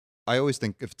I always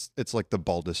think it's like the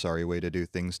Baldessari way to do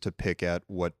things, to pick at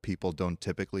what people don't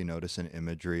typically notice in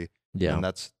imagery. Yeah. And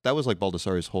that was like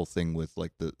Baldessari's whole thing with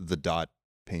like the dot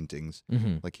paintings.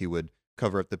 Like he would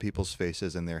cover up the people's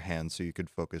faces and their hands so you could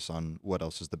focus on what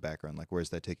else is the background, like where's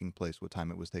that taking place, what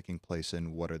time it was taking place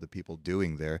in, what are the people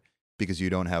doing there, because you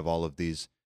don't have all of these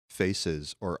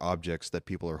faces or objects that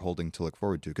people are holding to look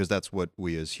forward to, because that's what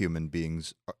we as human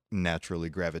beings naturally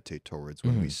gravitate towards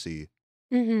when we see,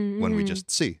 when we just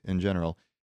see in general.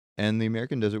 And the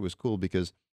American Desert was cool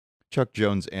because Chuck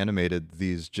Jones animated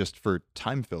these just for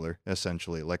time filler,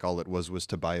 essentially. Like all it was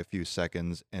to buy a few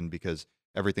seconds, and because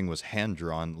everything was hand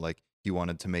drawn, like he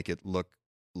wanted to make it look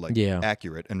like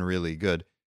accurate and really good.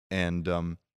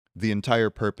 And the entire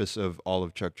purpose of all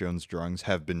of Chuck Jones' drawings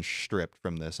have been stripped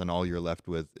from this, and all you're left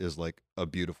with is like a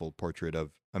beautiful portrait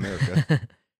of America.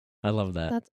 I love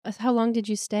that. How long did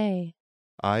you stay?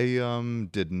 I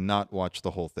did not watch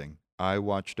the whole thing. I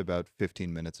watched about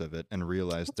 15 minutes of it and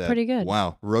realized that, pretty good.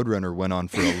 Wow, Roadrunner went on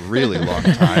for a really long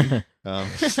time.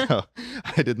 So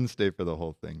I didn't stay for the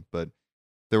whole thing, but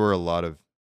there were a lot of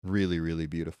really, really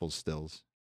beautiful stills.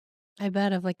 I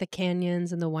bet, of like the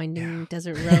canyons and the winding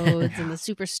desert roads and the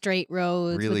super straight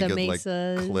roads really with the good,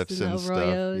 mesas, like, cliffs and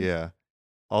arroyos. stuff. Yeah,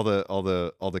 all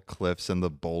the cliffs and the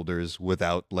boulders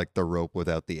without like the rope,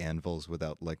 without the anvils,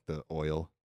 without like the oil.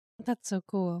 That's so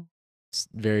cool. It's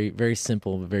very, very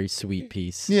simple, very sweet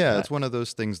piece. Yeah, it's one of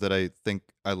those things that I think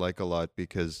I like a lot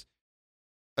because,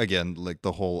 again, like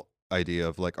the whole idea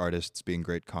of like artists being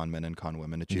great con men and con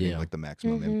women, achieving like the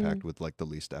maximum impact with like the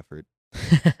least effort.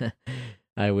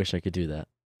 I wish I could do that.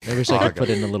 I wish I could put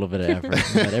in a little bit of effort,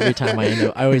 but every time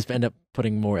I always end up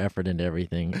putting more effort into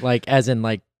everything. Like, as in,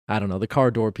 like, I don't know, the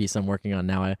car door piece I'm working on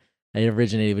now. I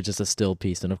originated with just a still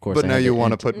piece, and of course, but now you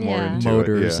want to put more into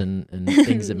motors it, and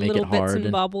things that make it hard. Little bits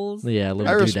and bubbles. Yeah, little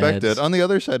I respect doodads. it. On the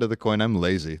other side of the coin, I'm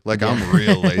lazy. Like I'm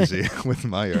real lazy with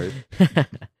my art.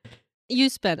 You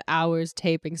spend hours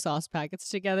taping sauce packets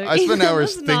together. I spend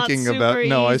hours That's thinking not about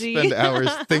super I easy. spend hours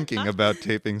thinking about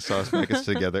taping sauce packets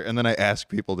together, and then I ask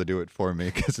people to do it for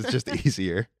me because it's just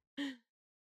easier.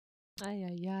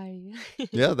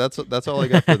 Yeah, that's all I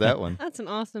got for that one. That's an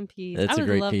awesome piece. That's I would a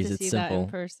great love piece. to It's see simple. that in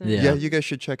person. Yeah, you guys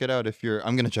should check it out if you're.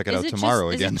 I'm gonna check it out tomorrow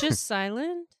again. Is it just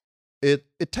silent? It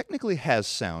technically has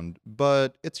sound,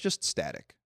 but it's just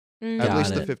static. At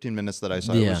least the 15 minutes that I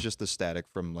saw, it was just the static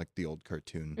from like the old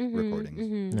cartoon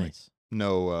recordings. Nice.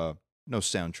 No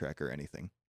soundtrack or anything.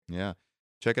 Yeah,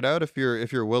 check it out if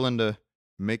you're willing to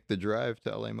make the drive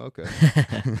to LA Mocha.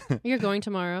 You're going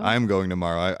tomorrow? I'm going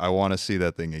tomorrow. I want to see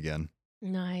that thing again.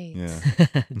 Nice.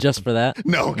 Yeah. Just for that?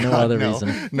 No, no God, other no.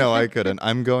 reason. No, I couldn't.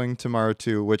 I'm going tomorrow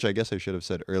too, which I guess I should have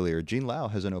said earlier. Jean Lau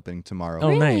has an opening tomorrow.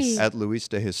 Oh, nice. At Luis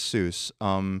de Jesus.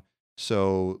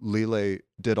 So Lile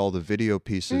did all the video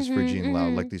pieces for Jean Lau,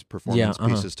 like these performance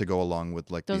pieces to go along with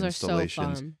like Those the are so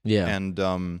installations. fun. Yeah.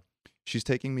 And she's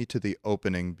taking me to the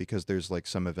opening because there's like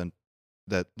some event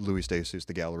that Luis de Jesus,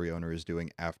 the gallery owner, is doing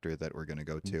after that we're going to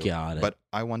go to. Got it. But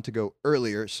I want to go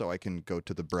earlier so I can go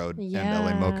to the Broad and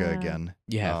LA Mocha again.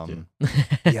 You have to.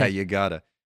 Yeah, you gotta.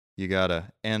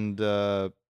 And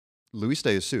Luis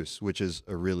de Jesus, which is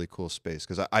a really cool space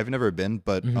because I've never been,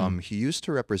 but he used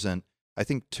to represent, I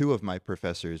think, two of my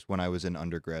professors when I was in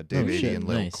undergrad, Dave Adey and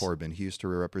Lil Corbin. He used to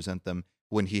represent them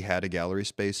when he had a gallery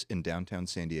space in downtown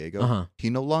San Diego. He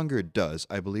no longer does.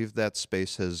 I believe that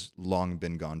space has long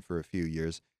been gone for a few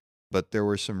years. But there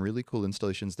were some really cool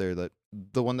installations there. That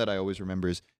the one that I always remember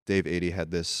is Dave Adey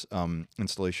had this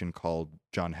installation called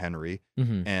John Henry,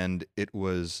 and it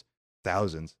was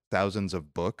thousands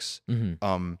of books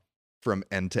from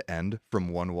end to end, from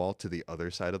one wall to the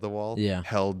other side of the wall,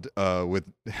 held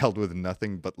with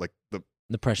nothing but like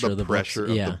the pressure of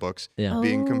the books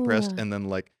being compressed, and then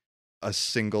like a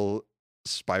single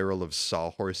spiral of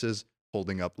sawhorses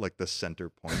holding up like the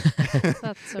center point.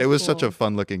 That's so it was cool. such a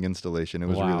fun looking installation. It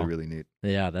was really, really neat.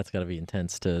 Yeah, that's got to be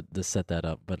intense to set that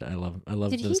up. But I love Did those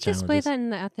he challenges. display that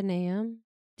in the Athenaeum?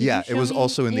 Yeah, it was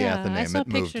also in the Athenaeum. I saw It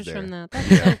moved pictures there. from that.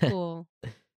 That's so cool.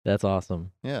 That's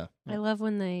awesome. Yeah. I love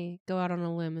when they go out on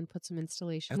a limb and put some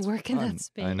installation It's work in fun. that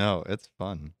space. I know, it's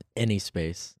fun. Any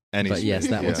space. Any But space, yes,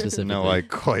 that one yeah. specifically. No, I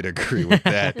quite agree with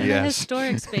that. In the Yes.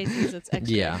 historic spaces, it's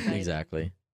extra Yeah, exciting.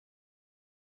 exactly.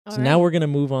 All So now right. we're going to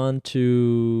move on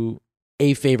to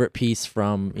a favorite piece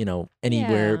from,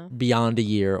 anywhere Yeah. beyond a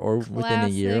year or within a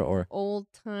year, Classic or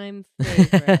old-time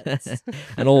favorites.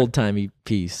 an old-timey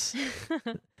piece.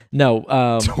 No,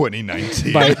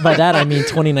 2019. by that I mean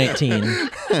 2019.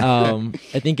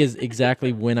 I think is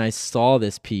exactly when I saw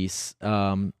this piece.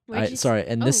 Where'd you This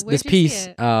where'd this you see piece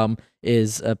it?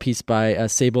 is a piece by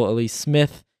Sable Elyse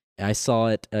Smith. I saw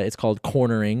it. It's called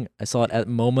Cornering. I saw it at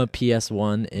MoMA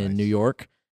PS1 in Nice. New York.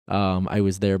 I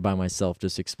was there by myself,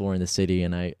 just exploring the city,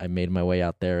 and I made my way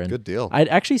out there. And Good deal. I'd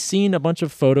actually seen a bunch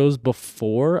of photos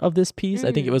before of this piece.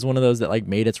 I think it Mm. was one of those that like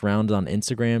made its rounds on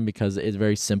Instagram because it's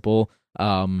very simple.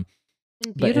 And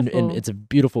But beautiful. and it's a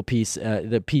beautiful piece.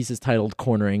 The piece is titled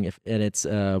Cornering, and it's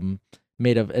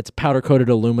it's powder coated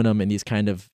aluminum in these kind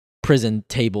of prison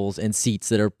tables and seats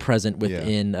that are present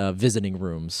within visiting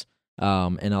rooms.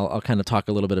 And I'll kind of talk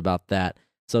a little bit about that.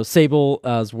 So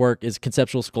Sable's work is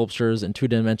conceptual sculptures and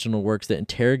two-dimensional works that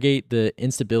interrogate the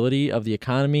instability of the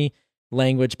economy,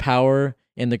 language, power,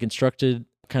 and the constructed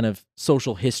kind of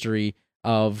social history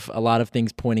of a lot of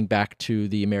things pointing back to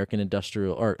the American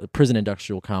industrial or prison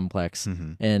industrial complex,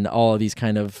 and all of these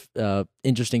kind of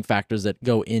interesting factors that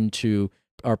go into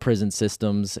our prison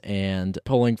systems, and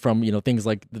pulling from things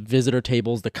like the visitor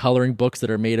tables, the coloring books that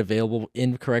are made available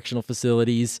in correctional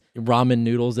facilities, ramen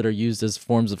noodles that are used as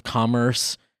forms of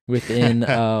commerce within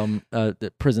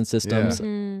the prison systems,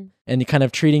 and kind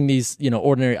of treating these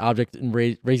ordinary objects and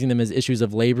raising them as issues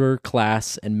of labor,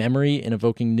 class, and memory, and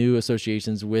evoking new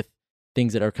associations with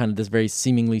things that are kind of this very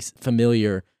seemingly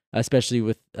familiar, especially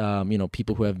with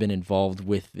people who have been involved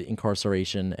with the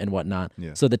incarceration and whatnot.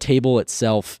 Yeah. So the table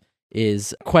itself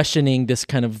is questioning this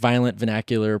kind of violent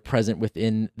vernacular present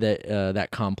within that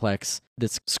complex.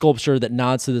 This sculpture that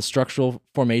nods to the structural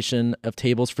formation of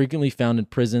tables frequently found in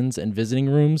prisons and visiting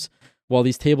rooms. While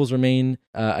these tables remain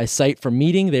a site for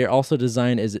meeting, they are also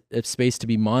designed as a space to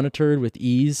be monitored with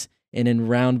ease and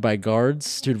enround by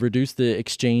guards to reduce the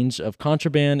exchange of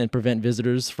contraband and prevent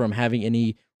visitors from having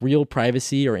any real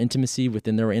privacy or intimacy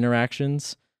within their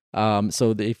interactions.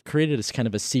 So they've created this kind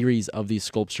of a series of these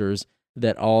sculptures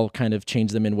that all kind of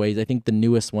change them in ways. I think the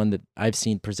newest one that I've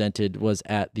seen presented was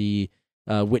at the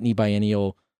Whitney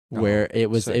Biennial, where it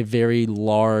was a very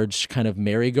large kind of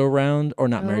merry-go-round, or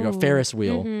not merry-go, Ferris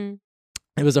wheel. Mm-hmm.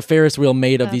 It was a Ferris wheel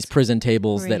made of these That's prison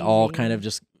tables that all crazy. kind of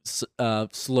just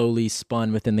slowly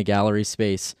spun within the gallery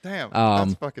space. Damn,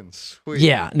 that's fucking sweet.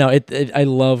 Yeah, no, I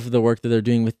love the work that they're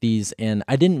doing with these, and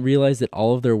I didn't realize that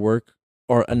all of their work,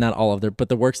 or not all of their, but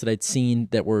the works that I'd seen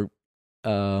that were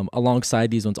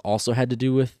alongside these ones also had to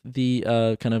do with the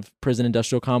kind of prison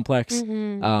industrial complex.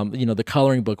 The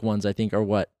coloring book ones, I think, are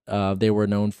what they were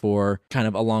known for. Kind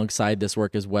of alongside this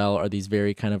work as well are these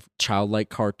very kind of childlike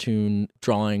cartoon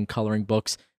drawing coloring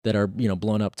books that are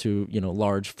blown up to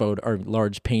large photo or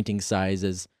large painting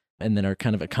sizes, and then are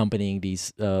kind of accompanying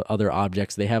these other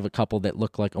objects. They have a couple that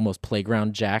look like almost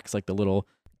playground jacks, like the little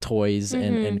toys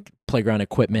and playground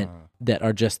equipment that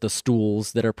are just the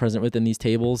stools that are present within these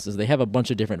tables. Is they have a bunch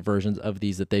of different versions of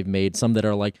these that they've made. Some that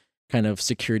are like kind of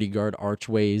security guard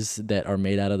archways that are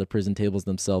made out of the prison tables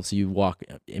themselves, so you walk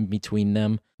in between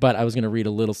them. But I was going to read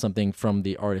a little something from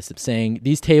the artist saying,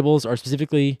 these tables are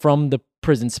specifically from the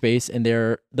prison space, and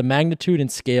they're the magnitude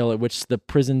and scale at which the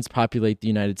prisons populate the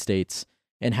United States,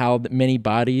 and how many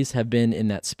bodies have been in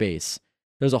that space.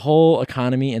 There's a whole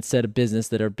economy and set of business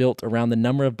that are built around the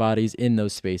number of bodies in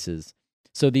those spaces.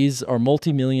 So these are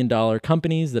multi-million-dollar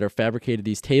companies that are fabricated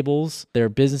these tables. Their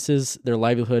businesses, their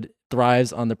livelihood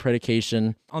thrives on the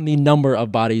predication on the number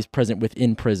of bodies present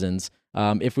within prisons.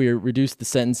 If we reduce the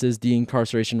sentences,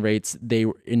 de-incarceration rates, the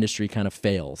industry kind of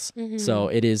fails. So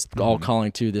it is all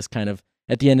calling to this kind of,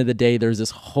 at the end of the day, there's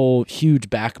this whole huge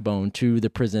backbone to the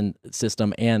prison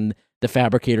system, and the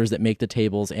fabricators that make the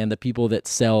tables, and the people that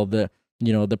sell the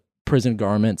prison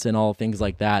garments and all things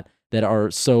like that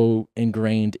are so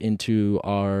ingrained into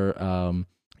our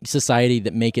society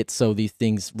that make it so these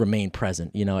things remain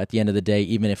present. At the end of the day,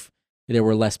 even if there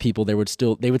were less people, they would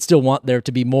still want there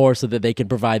to be more so that they can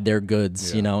provide their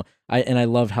goods. Yeah. I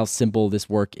love how simple this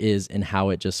work is, and how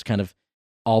it just kind of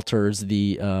alters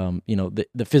the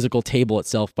the physical table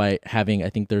itself by having, I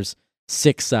think there's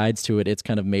 6 sides to it. It's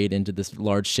kind of made into this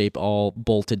large shape, all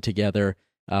bolted together.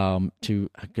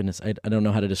 Goodness, I don't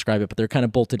know how to describe it, but they're kind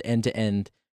of bolted end to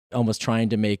end, almost trying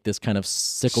to make this kind of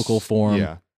cyclical form.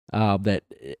 Yeah. that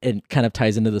it kind of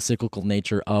ties into the cyclical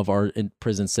nature of our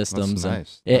prison systems. That's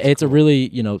nice. It's cool. a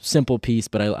really simple piece,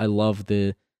 but I love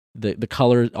the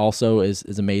color also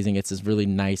is amazing. It's this really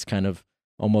nice kind of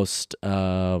almost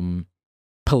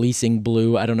policing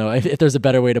blue. I don't know if there's a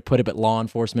better way to put it, but law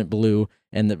enforcement blue,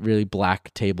 and the really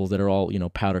black tables that are all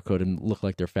powder coated and look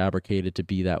like they're fabricated to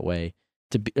be that way,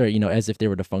 to be, or as if they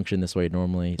were to function this way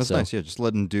normally. That's nice. Yeah, just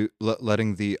letting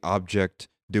the object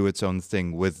do its own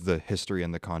thing with the history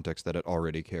and the context that it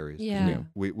already carries. Yeah.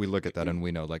 We look at that and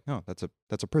we know, like, no, that's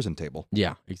a prison table.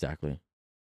 Yeah, exactly.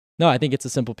 No, I think it's a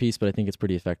simple piece, but I think it's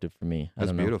pretty effective for me.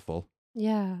 That's beautiful.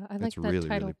 Yeah, I like that really,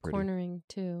 title really pretty. Cornering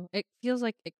too. It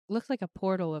looks like a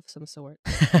portal of some sort.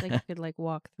 Like you could like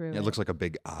walk through. Yeah, it looks like a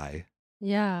big eye.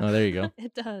 Yeah. Oh, there you go.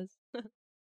 It does.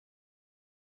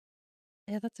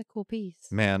 Yeah, that's a cool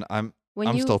piece. Man, I'm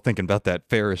still thinking about that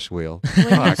Ferris wheel.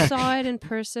 When you saw it in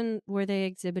person, were they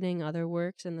exhibiting other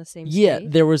works in the same Yeah, space?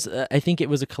 there was. I think it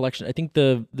was a collection. I think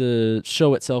the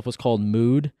show itself was called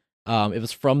Mood. It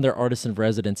was from their artist in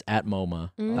residence at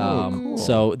MoMA. Cool.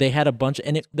 So they had a bunch,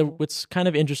 and what's kind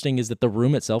of interesting is that the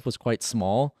room itself was quite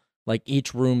small. Like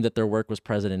each room that their work was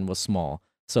present in was small.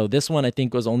 So this one I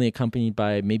think was only accompanied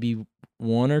by maybe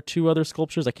one or two other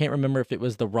sculptures. I can't remember if it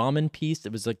was the ramen piece.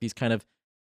 It was like these kind of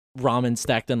ramen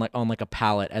stacked on like a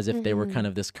pallet as if they were kind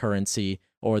of this currency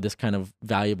or this kind of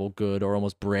valuable good or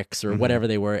almost bricks or whatever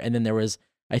they were. And then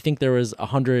I think there was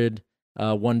 100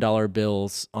 $1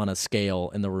 bills on a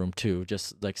scale in the room too,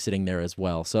 just like sitting there as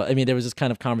well. So I mean, there was this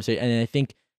kind of conversation, and I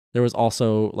think there was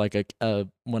also like a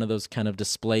one of those kind of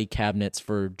display cabinets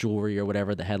for jewelry or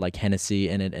whatever that had like Hennessy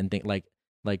in it and think like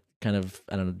kind of,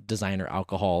 I don't know, designer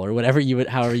alcohol or whatever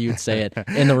however you would say it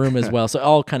in the room as well. So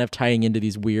all kind of tying into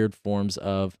these weird forms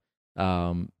of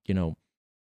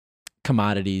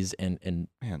commodities and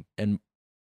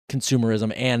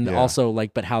consumerism, and also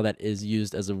like, but how that is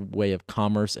used as a way of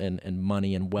commerce and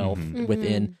money and wealth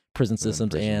within prison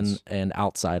systems and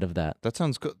outside of that. That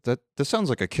sounds good. This sounds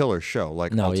like a killer show,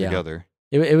 like altogether.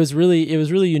 Yeah. It was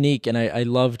really unique, and I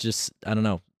love just, I don't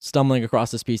know, stumbling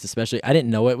across this piece, especially. I didn't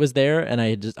know it was there, and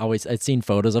I'd seen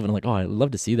photos of it, and I'm like, oh, I'd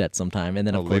love to see that sometime. And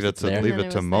then of course it's there. Leave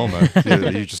it to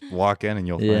MoMA. You just walk in and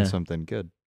you'll find something good.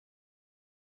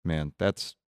 Man,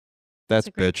 that's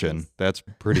bitchin'. That's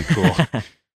pretty cool.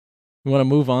 We want to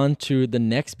move on to the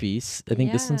next piece. I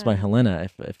think this one's by Helena,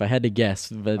 if I had to guess,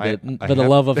 but the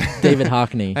love of David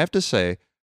Hockney. I have to say,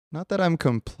 not that I'm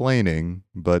complaining,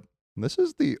 but this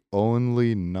is the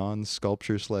only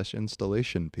non-sculpture /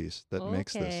 installation piece that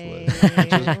makes this list. Which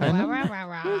is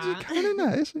kind of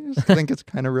nice. I just think it's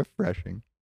kind of refreshing.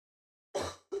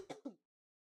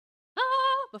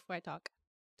 Before I talk.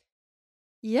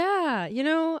 Yeah,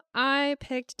 I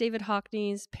picked David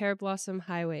Hockney's Pear Blossom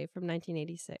Highway from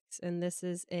 1986, and this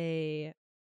is a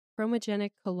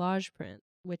chromogenic collage print,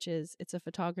 it's a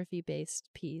photography-based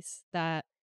piece that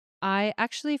I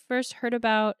actually first heard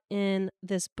about in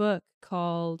this book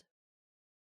called,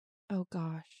 oh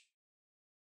gosh.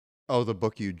 Oh, the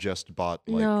book you just bought?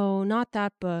 No, not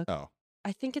that book. Oh.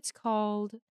 I think it's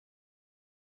called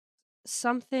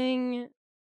something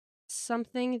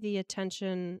the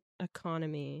attention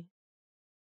economy.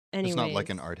 Anyways. It's not like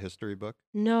an art history book?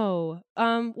 No.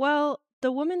 Well,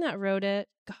 the woman that wrote it,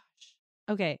 gosh.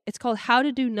 Okay, it's called How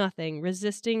to Do Nothing,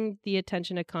 Resisting the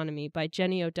Attention Economy by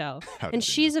Jenny Odell. And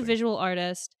she's a visual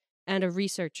artist and a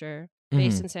researcher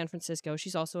based in San Francisco.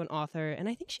 She's also an author, and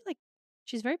I think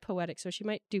she's very poetic, so she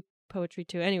might do poetry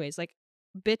too. Anyways, like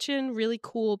bitchin', really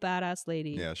cool, badass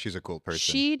lady. Yeah, she's a cool person.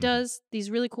 She does these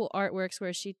really cool artworks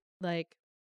where she like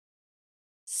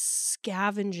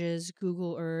scavenges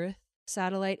Google Earth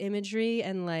satellite imagery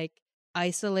and like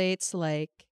isolates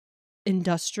like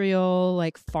industrial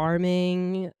like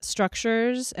farming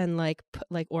structures and like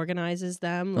organizes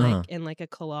them like in like a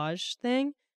collage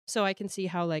thing. So I can see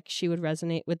how like she would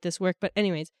resonate with this work. But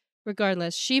anyways,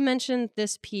 regardless, she mentioned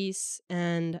this piece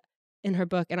and in her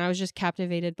book, and I was just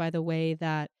captivated by the way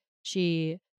that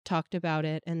she talked about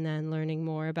it, and then learning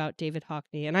more about David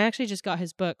Hockney. And I actually just got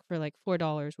his book for like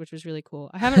 $4, which was really cool.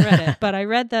 I haven't read it, but I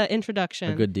read the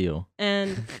introduction. A good deal.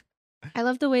 And I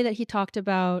love the way that he talked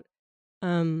about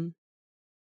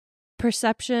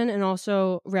perception and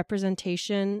also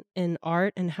representation in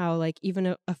art, and how like even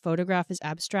a photograph is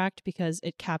abstract because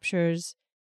it captures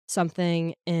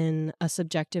something in a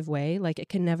subjective way. Like it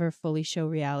can never fully show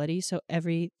reality. So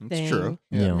everything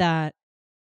that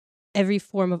every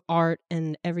form of art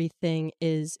and everything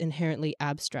is inherently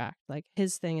abstract. Like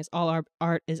his thing is all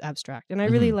art is abstract. And I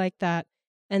really like that.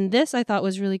 And this I thought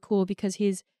was really cool because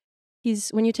he's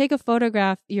when you take a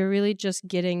photograph, you're really just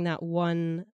getting that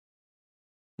one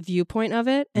viewpoint of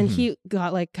it, and Mhm. he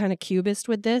got like kind of cubist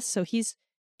with this. So he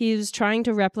was trying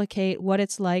to replicate what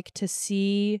it's like to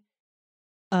see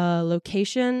a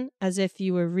location as if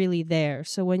you were really there.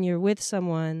 So when you're with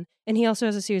someone, and he also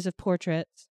has a series of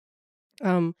portraits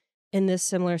in this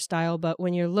similar style, but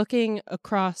when you're looking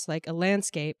across like a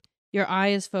landscape, your eye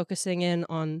is focusing in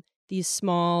on these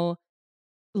small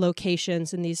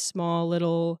locations and these small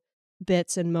little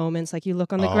bits and moments. Like you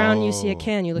look on the ground, you see a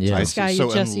can. You look to Yeah. the I sky, see. you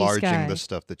So just see enlarging sky. the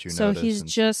stuff that you So notice. he's and-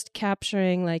 just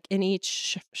capturing like in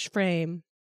each frame,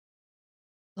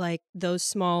 like those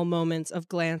small moments of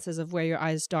glances of where your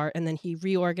eyes start, and then he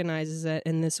reorganizes it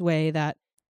in this way that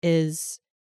is,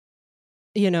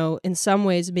 you know, in some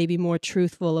ways maybe more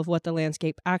truthful of what the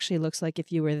landscape actually looks like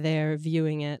if you were there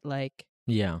viewing it like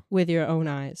with your own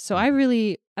eyes. So I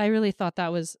really thought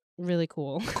that was really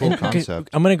cool. Cool concept.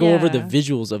 I'm going to go over the Yeah.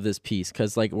 visuals of this piece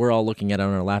because like we're all looking at it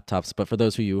on our laptops, but for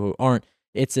those of you who aren't,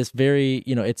 it's this very,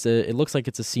 you know, it looks like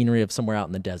it's a scenery of somewhere out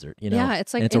in the desert, you know? Yeah,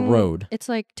 it's like and it's a road. It's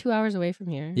like 2 hours away from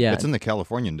here. Yeah. It's in the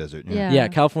Californian desert. Yeah. Yeah,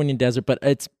 Californian desert, but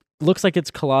it's looks like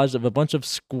it's collage of a bunch of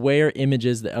square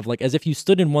images of like as if you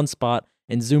stood in one spot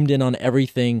and zoomed in on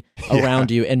everything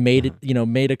around you and made it, you know,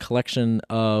 made a collection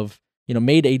of, you know,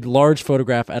 made a large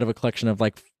photograph out of a collection of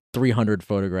like 300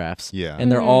 photographs. Yeah. And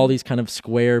they're all these kind of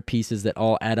square pieces that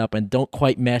all add up and don't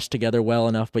quite mesh together well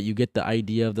enough, but you get the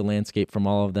idea of the landscape from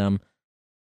all of them.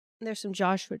 There's some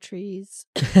Joshua trees.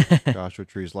 Joshua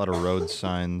trees, a lot of road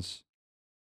signs,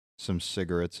 some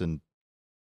cigarettes and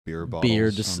beer bottles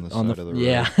Beer just on the on side the of the road.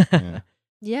 yeah. Yeah.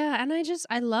 Yeah, and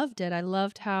I loved it. I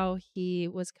loved how he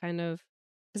was kind of,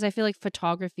 because I feel like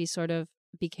photography sort of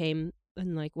became,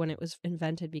 and like when it was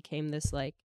invented, became this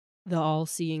like the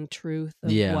all-seeing truth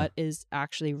of Yeah. what is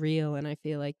actually real. And I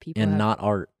feel like people And have, not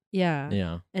art. yeah,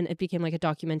 Yeah. and it became like a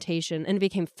documentation, and it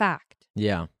became fact.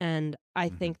 Yeah. And I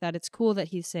Mhm. think that it's cool that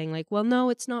he's saying like, well, no,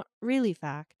 it's not really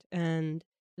fact, and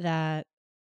that,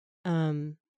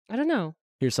 I don't know.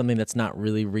 Here's something that's not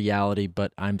really reality,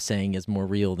 but I'm saying is more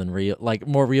real than real, like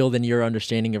more real than your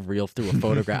understanding of real through a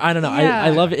photograph. I don't know. I Yeah.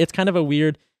 love it. It's kind of a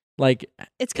weird, like,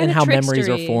 It's kind and of how memories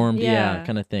are trickstery. formed. Yeah.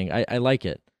 Kind of thing. I like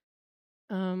it.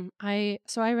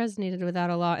 I resonated with that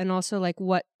a lot, and also like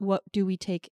what do we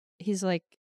take? He's like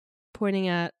pointing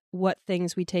at what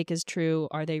things we take as true,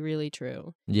 are they really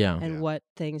true, Yeah. and Yeah. what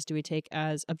things do we take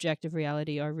as objective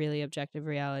reality are really objective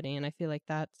reality. And I feel like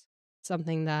that's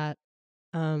something that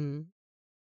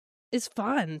is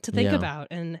fun to think Yeah. about,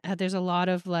 and there's a lot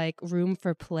of like room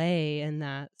for play in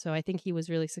that. So I think he was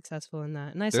really successful in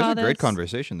that. And I There's saw a great this-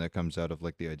 conversation that comes out of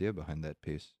like the idea behind that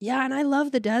piece. Yeah, and I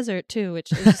love the desert too,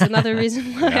 which is just another reason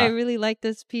why Yeah. I really like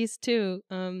this piece too.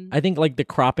 I think like the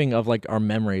cropping of like our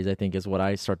memories, I think is what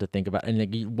I start to think about, and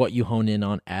like what you hone in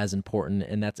on as important,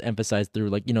 and that's emphasized through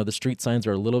like, you know, the street signs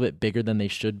are a little bit bigger than they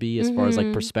should be as far as like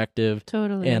Mhm. perspective,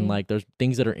 Totally. and like there's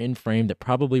things that are in frame that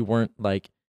probably weren't like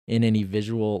in any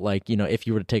visual, like, you know, if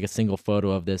you were to take a single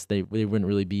photo of this, they wouldn't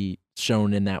really be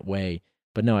shown in that way.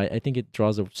 But no, I think it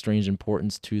draws a strange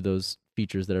importance to those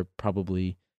features that are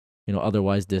probably, you know,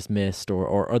 otherwise dismissed,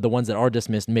 or the ones that are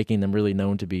dismissed, making them really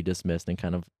known to be dismissed and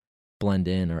kind of blend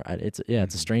in. Or it's a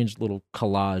strange little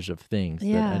collage of things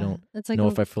that I don't it's like know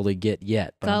if I fully get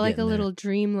yet. But felt I'm like a getting there. little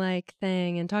dreamlike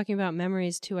thing. And talking about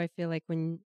memories too, I feel like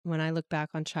when I look back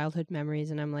on childhood memories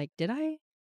and I'm like, did I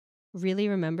really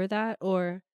remember that,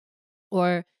 or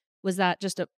was that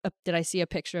just did I see a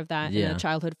picture of that in Yeah. a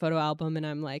childhood photo album and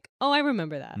I'm like, oh, I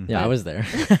remember that. Mhm. Yeah, I But was there.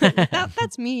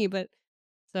 that's me. But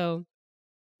so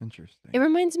Interesting. it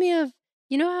reminds me of,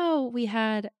 you know how we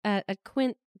had at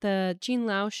Quint, the Jean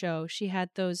Lau show, she had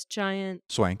those giant,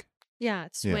 Swank. yeah,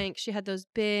 it's Yeah. Swank. She had those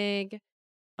big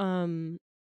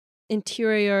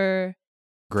interior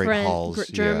Great halls. Yeah.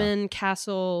 German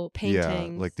castle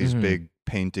paintings. Yeah, like these Mhm. big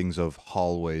paintings of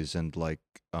hallways and like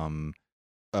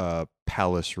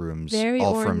palace rooms, very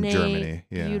all ornate, from Germany.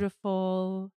 Yeah,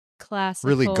 beautiful, classical,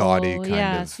 really gaudy kind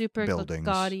yeah, of super buildings.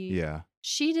 gaudy. Yeah,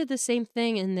 She did the same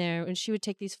thing in there, and she would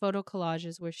take these photo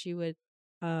collages where she would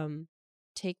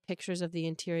take pictures of the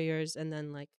interiors and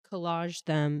then like collage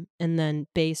them and then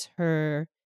base her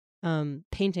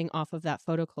painting off of that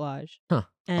photo collage. Huh.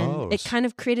 And Oh, it kind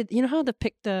of created, you know how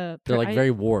They're like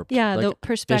very warped. yeah, like the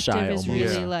perspective fisheye is almost.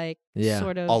 really Yeah. like Yeah.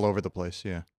 sort of all over the place.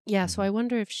 Yeah, yeah. So Mhm. I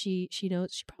wonder if she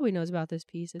knows. She probably knows about this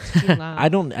piece. It's Jean Lau. I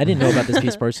didn't know about this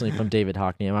piece personally from David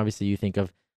Hockney. And obviously you think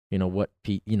of, you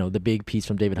know, the big piece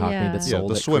from David Hockney Yeah. that's yeah.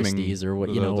 sold The at swimming, Christie's or what,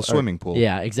 the, you know, the or- swimming pool.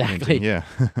 Yeah, exactly. painting, Yeah,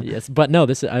 Yes, but no,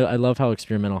 I love how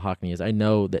experimental Hockney is. I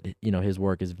know that, you know, his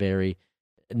work is very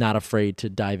not afraid to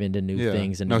dive into new yeah.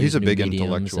 things and no, to he's use a new big mediums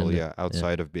intellectual. and- Yeah,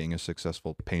 outside of being a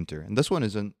successful painter, and this one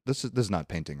isn't. This is not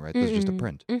painting, right? This is just a Mm-mm.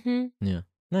 print. Mm-hmm.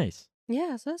 Nice.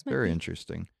 Yeah, so that's my Very piece.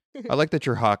 interesting. I like that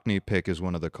your Hockney pick is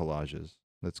one of the collages.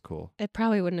 That's cool. It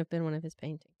probably wouldn't have been one of his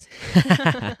paintings.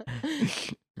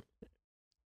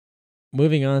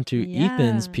 Moving on to Yeah.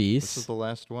 Ethan's This piece. is the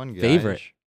last one, guys. Favorite.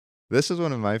 This is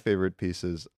one of my favorite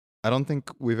pieces. I don't think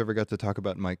we've ever got to talk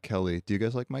about Mike Kelly. Do you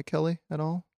guys like Mike Kelly at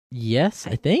all? Yes,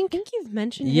 I I think. think you've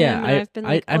mentioned Yeah, him, and I've been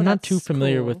like, I'm oh, not too that's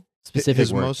familiar with cool. specific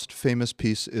His work. most famous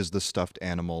piece is the stuffed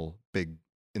animal big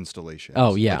installation.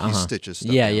 Oh, yeah, Like he stitches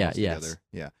stuffed Yeah, animals yes. together.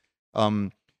 Yeah.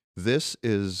 This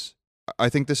is, I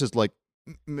think this is like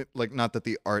not that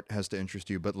the art has to interest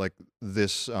you, but like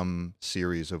this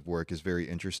series of work is very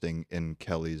interesting in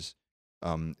Kelly's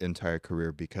entire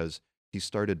career, because he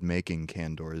started making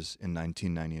Candors in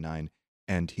 1999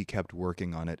 and he kept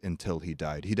working on it until he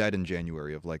died. He died in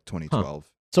January of like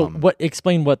 2012. So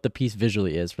explain what the piece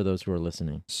visually is for those who are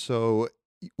listening. So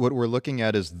what we're looking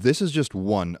at is, this is just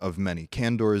one of many.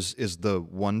 Candors is the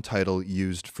one title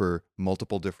used for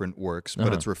multiple different works,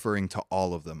 but it's referring to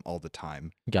all of them all the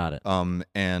time. Got it.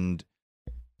 And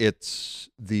it's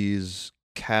these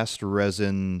cast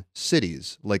resin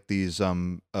cities, like these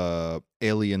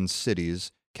alien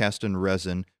cities cast in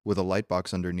resin with a light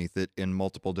box underneath it in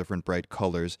multiple different bright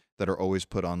colors that are always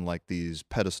put on like these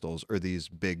pedestals or these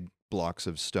big blocks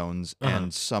of stones,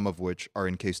 and some of which are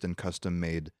encased in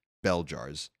custom-made bell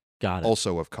jars. Got it.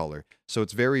 Also of color. So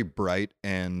it's very bright,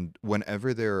 and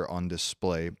whenever they're on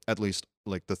display, at least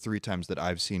like the 3 times that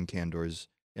I've seen Candors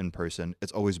in person,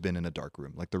 it's always been in a dark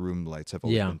room. Like the room lights have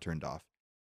always been turned off.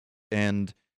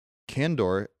 And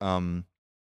Candor,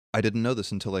 I didn't know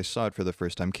this until I saw it for the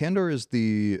first time. Candor is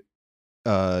the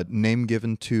name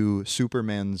given to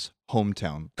Superman's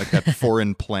hometown, like that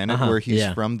foreign planet where he's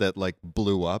from that like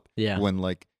blew up when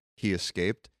like he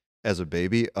escaped as a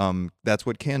baby. That's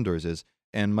what Candors is.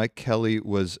 And Mike Kelly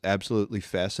was absolutely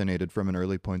fascinated from an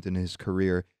early point in his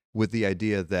career with the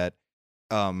idea that,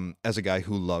 as a guy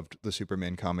who loved the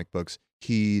Superman comic books,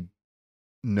 he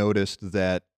noticed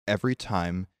that every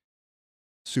time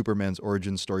Superman's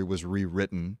origin story was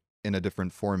rewritten in a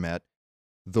different format,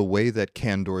 the way that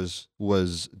Candor's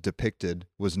was depicted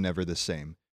was never the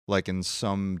same. Like in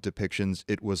some depictions,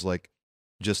 it was like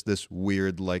just this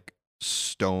weird, like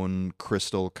stone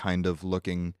crystal kind of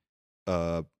looking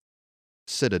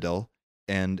citadel.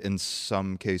 And in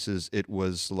some cases, it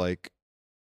was like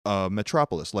a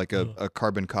metropolis, like a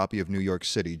carbon copy of New York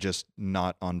City, just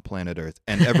not on planet Earth,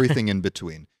 and everything in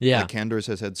between. Like Candor's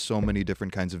has had so many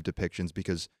different kinds of depictions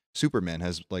because Superman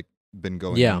has like been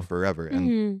going on forever,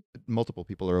 and multiple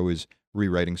people are always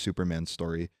rewriting Superman's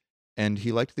story. And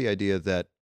he liked the idea that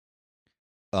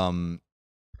in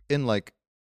like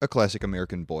a classic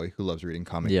American boy who loves reading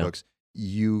comic books,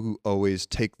 you always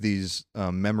take these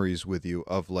memories with you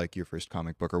of like your first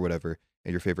comic book or whatever,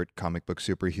 and your favorite comic book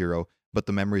superhero, but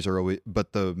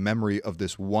the memory of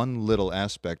this one little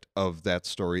aspect of that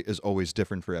story is always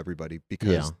different for everybody,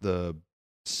 because the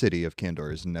city of Candor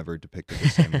is never depicted the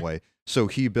same way. So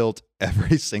he built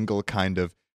every single kind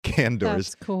of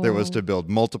Candors there was to build,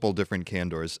 multiple different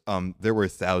Candors. There were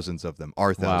thousands of them,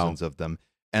 of them,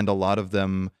 and a lot of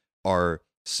them are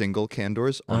single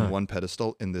Candors on one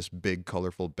pedestal in this big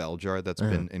colorful bell jar that's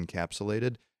been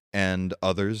encapsulated, and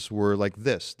others were like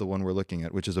this, the one we're looking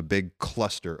at, which is a big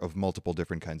cluster of multiple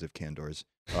different kinds of Candors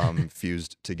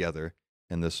fused together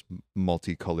in this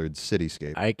multicolored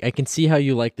cityscape. I can see how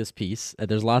you like this piece.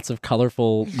 There's lots of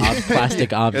colorful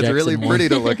plastic objects. It's really pretty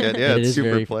to look at. Yeah, it's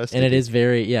super plastic. And it is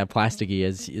very, plasticky,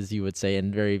 as you would say,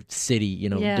 and very city,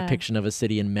 depiction of a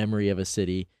city and memory of a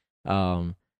city.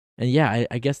 And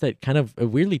I guess that kind of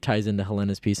weirdly ties into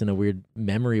Helena's piece in a weird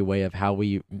memory way of how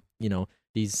we,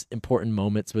 these important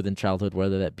moments within childhood,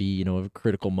 whether that be, a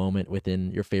critical moment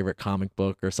within your favorite comic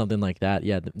book or something like that.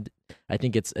 Yeah, I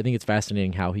think it's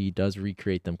fascinating how he does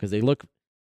recreate them, because they look,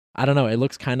 I don't know, it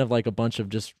looks kind of like a bunch of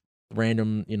just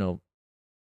random,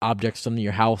 objects from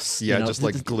your house. Yeah, just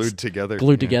like glued together.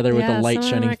 Together with the light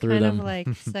shining through them. Of like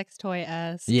sex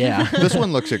toy-esque. Yeah. This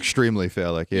one looks extremely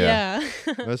phallic. Yeah.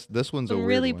 This one's a weird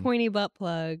really one. pointy butt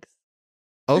plugs.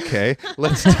 Okay,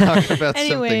 let's talk about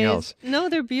something else. No,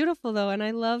 they're beautiful though, and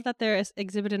I love that they're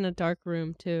exhibited in a dark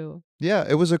room too. Yeah,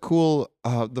 it was a cool.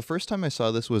 The first time I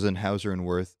saw this was in Hauser and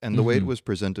Wirth, and the way it was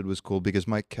presented was cool because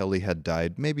Mike Kelly had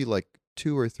died maybe like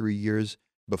 2 or 3 years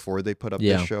before they put up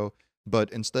this show.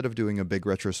 But instead of doing a big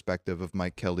retrospective of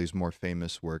Mike Kelly's more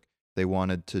famous work, they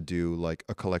wanted to do like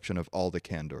a collection of all the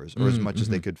Candors, or as much as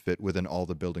they could fit within all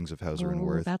the buildings of Hauser and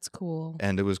Wirth. That's cool.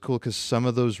 And it was cool because some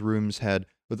of those rooms had,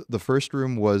 the first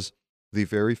room was the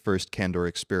very first Candor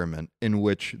experiment, in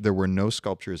which there were no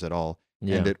sculptures at all,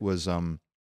 and it was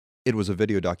it was a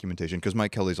video documentation, because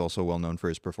Mike Kelly's also well known for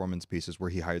his performance pieces where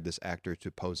he hired this actor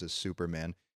to pose as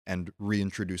Superman and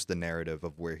reintroduce the narrative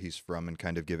of where he's from and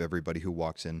kind of give everybody who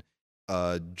walks in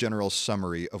a general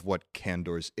summary of what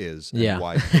Candor's is and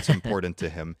why it's important to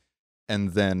him.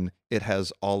 And then it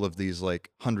has all of these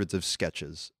like hundreds of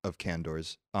sketches of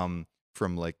Candor's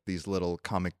from like these little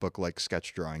comic book like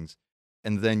sketch drawings.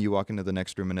 And then you walk into the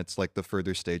next room and it's like the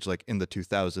further stage. Like in the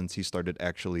 2000s, he started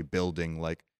actually building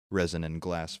like resin and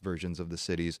glass versions of the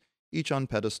cities, each on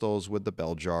pedestals with the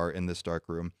bell jar in this dark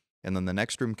room. And then the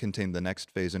next room contained the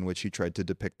next phase in which he tried to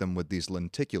depict them with these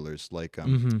lenticulars, like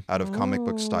out of comic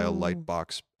book style light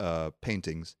box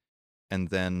paintings. And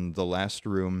then the last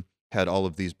room had all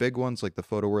of these big ones, like the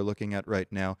photo we're looking at right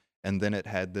now. And then it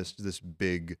had this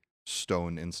big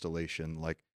stone installation,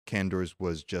 like Candor's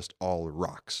was just all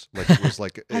rocks. Like it was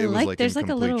like it was like there's in like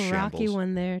a complete little shambles. rocky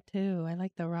one there too. I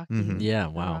like the rocky. Yeah, the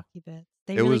wow. rocky bits.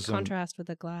 They It really was, contrast with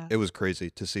the glass. It was crazy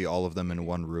to see all of them in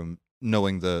one room,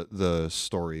 knowing the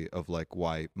story of like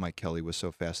why Mike Kelly was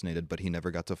so fascinated, but he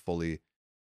never got to fully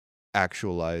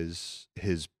actualize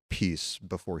his piece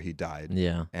before he died.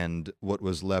 Yeah. And what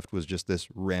was left was just this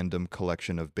random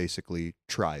collection of basically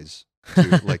tries,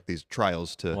 to, like these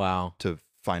trials to to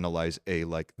finalize a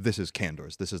like, this is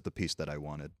Candor's, this is the piece that I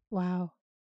wanted. Wow.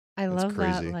 I That's love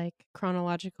crazy. that like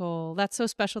chronological. That's so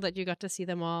special that you got to see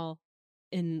them all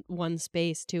in one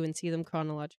space too and see them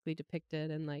chronologically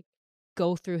depicted and like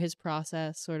go through his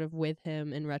process sort of with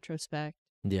him in retrospect.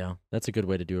 Yeah, that's a good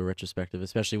way to do a retrospective,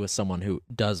 especially with someone who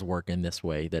does work in this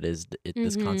way, that is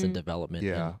this constant development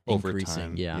and over increasing.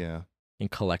 time. Yeah. In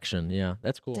collection. Yeah,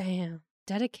 that's cool. Damn.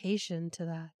 Dedication to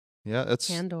that. Yeah,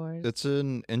 Candor's. it's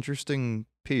an interesting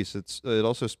piece. It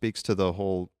also speaks to the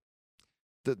whole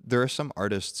there are some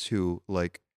artists who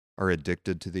like are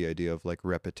addicted to the idea of like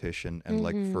repetition and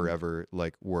like forever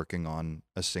like working on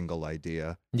a single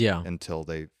idea until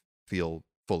they feel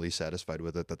fully satisfied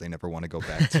with it, that they never want to go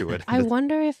back to it. I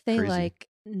wonder if they crazy. like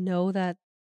know that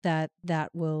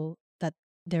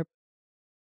their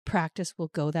practice will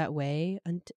go that way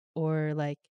or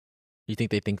like You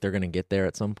think they think they're going to get there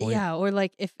at some point? Yeah, or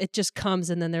like if it just comes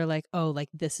and then they're like, oh, like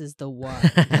this is the one.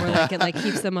 Or like it like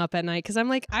keeps them up at night. Because I'm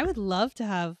like, I would love to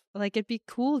have, like it'd be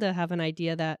cool to have an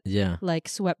idea that like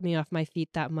swept me off my feet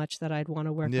that much that I'd want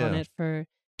to work on it for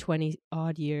 20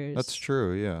 odd years. That's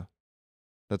true, yeah.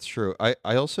 That's true. I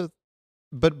also,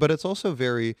 but it's also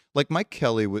very, like Mike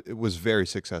Kelly was very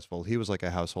successful. He was like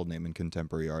a household name in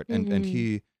contemporary art. And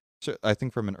he, so I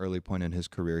think from an early point in his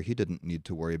career, he didn't need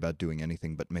to worry about doing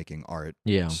anything but making art.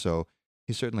 Yeah. So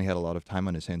he certainly had a lot of time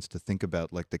on his hands to think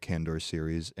about like the Candor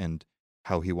series and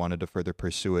how he wanted to further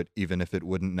pursue it, even if it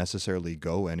wouldn't necessarily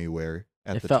go anywhere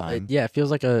at the time. It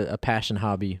feels like a passion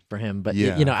hobby for him. But,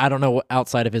 you know, I don't know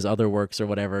outside of his other works or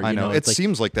whatever. I know. It like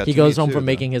seems like that he to goes me home too, from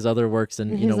though. making his other works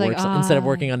and, you know, like, works instead of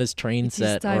working on his train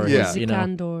set or his, you know.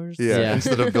 Candors. Yeah,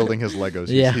 instead of building his Legos,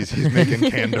 he's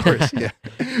making Candors. Yeah.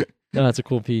 No, that's a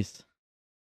cool piece.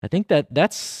 I think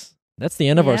that's the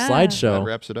end of our slideshow. That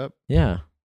wraps it up. Yeah.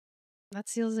 That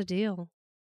seals the deal.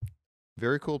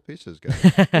 Very cool pieces, guys.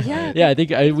 Yeah, I think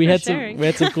we had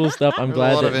some cool stuff. I'm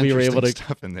glad that we were able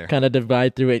to kind of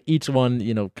divide through it. Each one,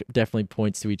 you know, definitely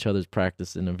points to each other's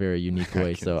practice in a very unique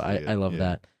way. So I love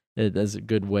that. That's a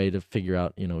good way to figure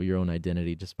out, you know, your own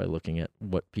identity just by looking at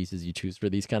what pieces you choose for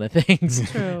these kind of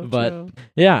things. But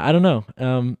yeah, I don't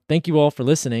know. Thank you all for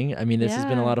listening. I mean, this has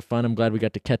been a lot of fun. I'm glad we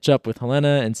got to catch up with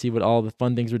Helena and see what all the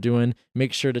fun things we're doing.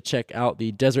 Make sure to check out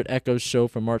the Desert Echoes show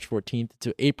from March 14th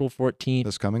to April 14th.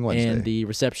 This coming Wednesday. And the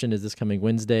reception is this coming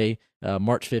Wednesday,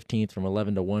 March 15th from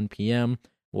 11 to 1 p.m.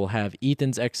 We'll have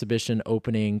Ethan's exhibition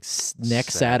opening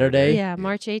next Saturday. Yeah,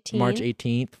 March 18th. March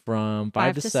 18th from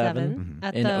 5 to 7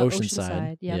 at in the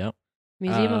Oceanside. Yep.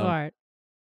 Museum of Art.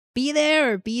 Be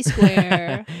there or be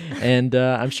square. And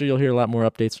I'm sure you'll hear a lot more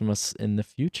updates from us in the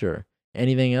future.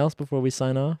 Anything else before we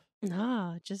sign off?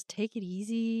 Nah, just take it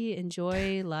easy.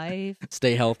 Enjoy life.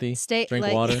 Stay healthy.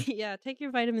 Drink water. Yeah, take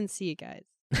your vitamin C, guys.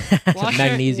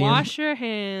 Magnesium. Wash your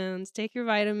hands. Take your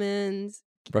vitamins.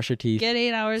 Brush your teeth. Get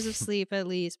 8 hours of sleep at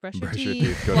least. Brush your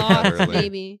teeth. Go to bed Floss, early.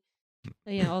 maybe.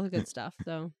 Yeah, all the good stuff.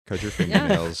 So cut your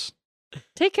fingernails.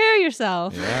 take care of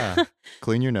yourself. Yeah.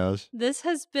 Clean your nose. This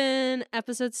has been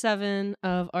episode 7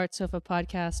 of Art Sofa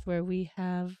Podcast, where we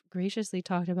have graciously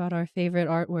talked about our favorite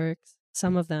artworks.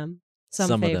 Some of them.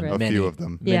 Some favorite. A Many. few of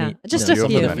them. Yeah, just a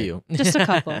a few. Just a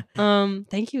couple.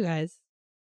 Thank you guys.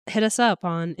 Hit us up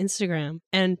on Instagram,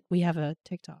 and we have a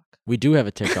TikTok. We do have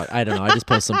a TikTok. I don't know. I just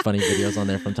post some funny videos on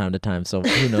there from time to time. So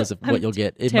who knows what you'll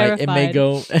get. It may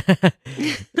go.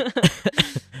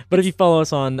 But if you follow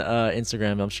us on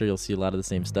Instagram, I'm sure you'll see a lot of the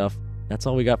same stuff. that's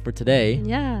all we got for today.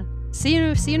 Yeah. See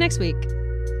you next week.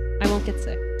 I won't get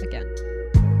sick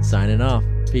again. Signing off.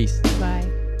 Peace.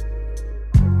 Bye.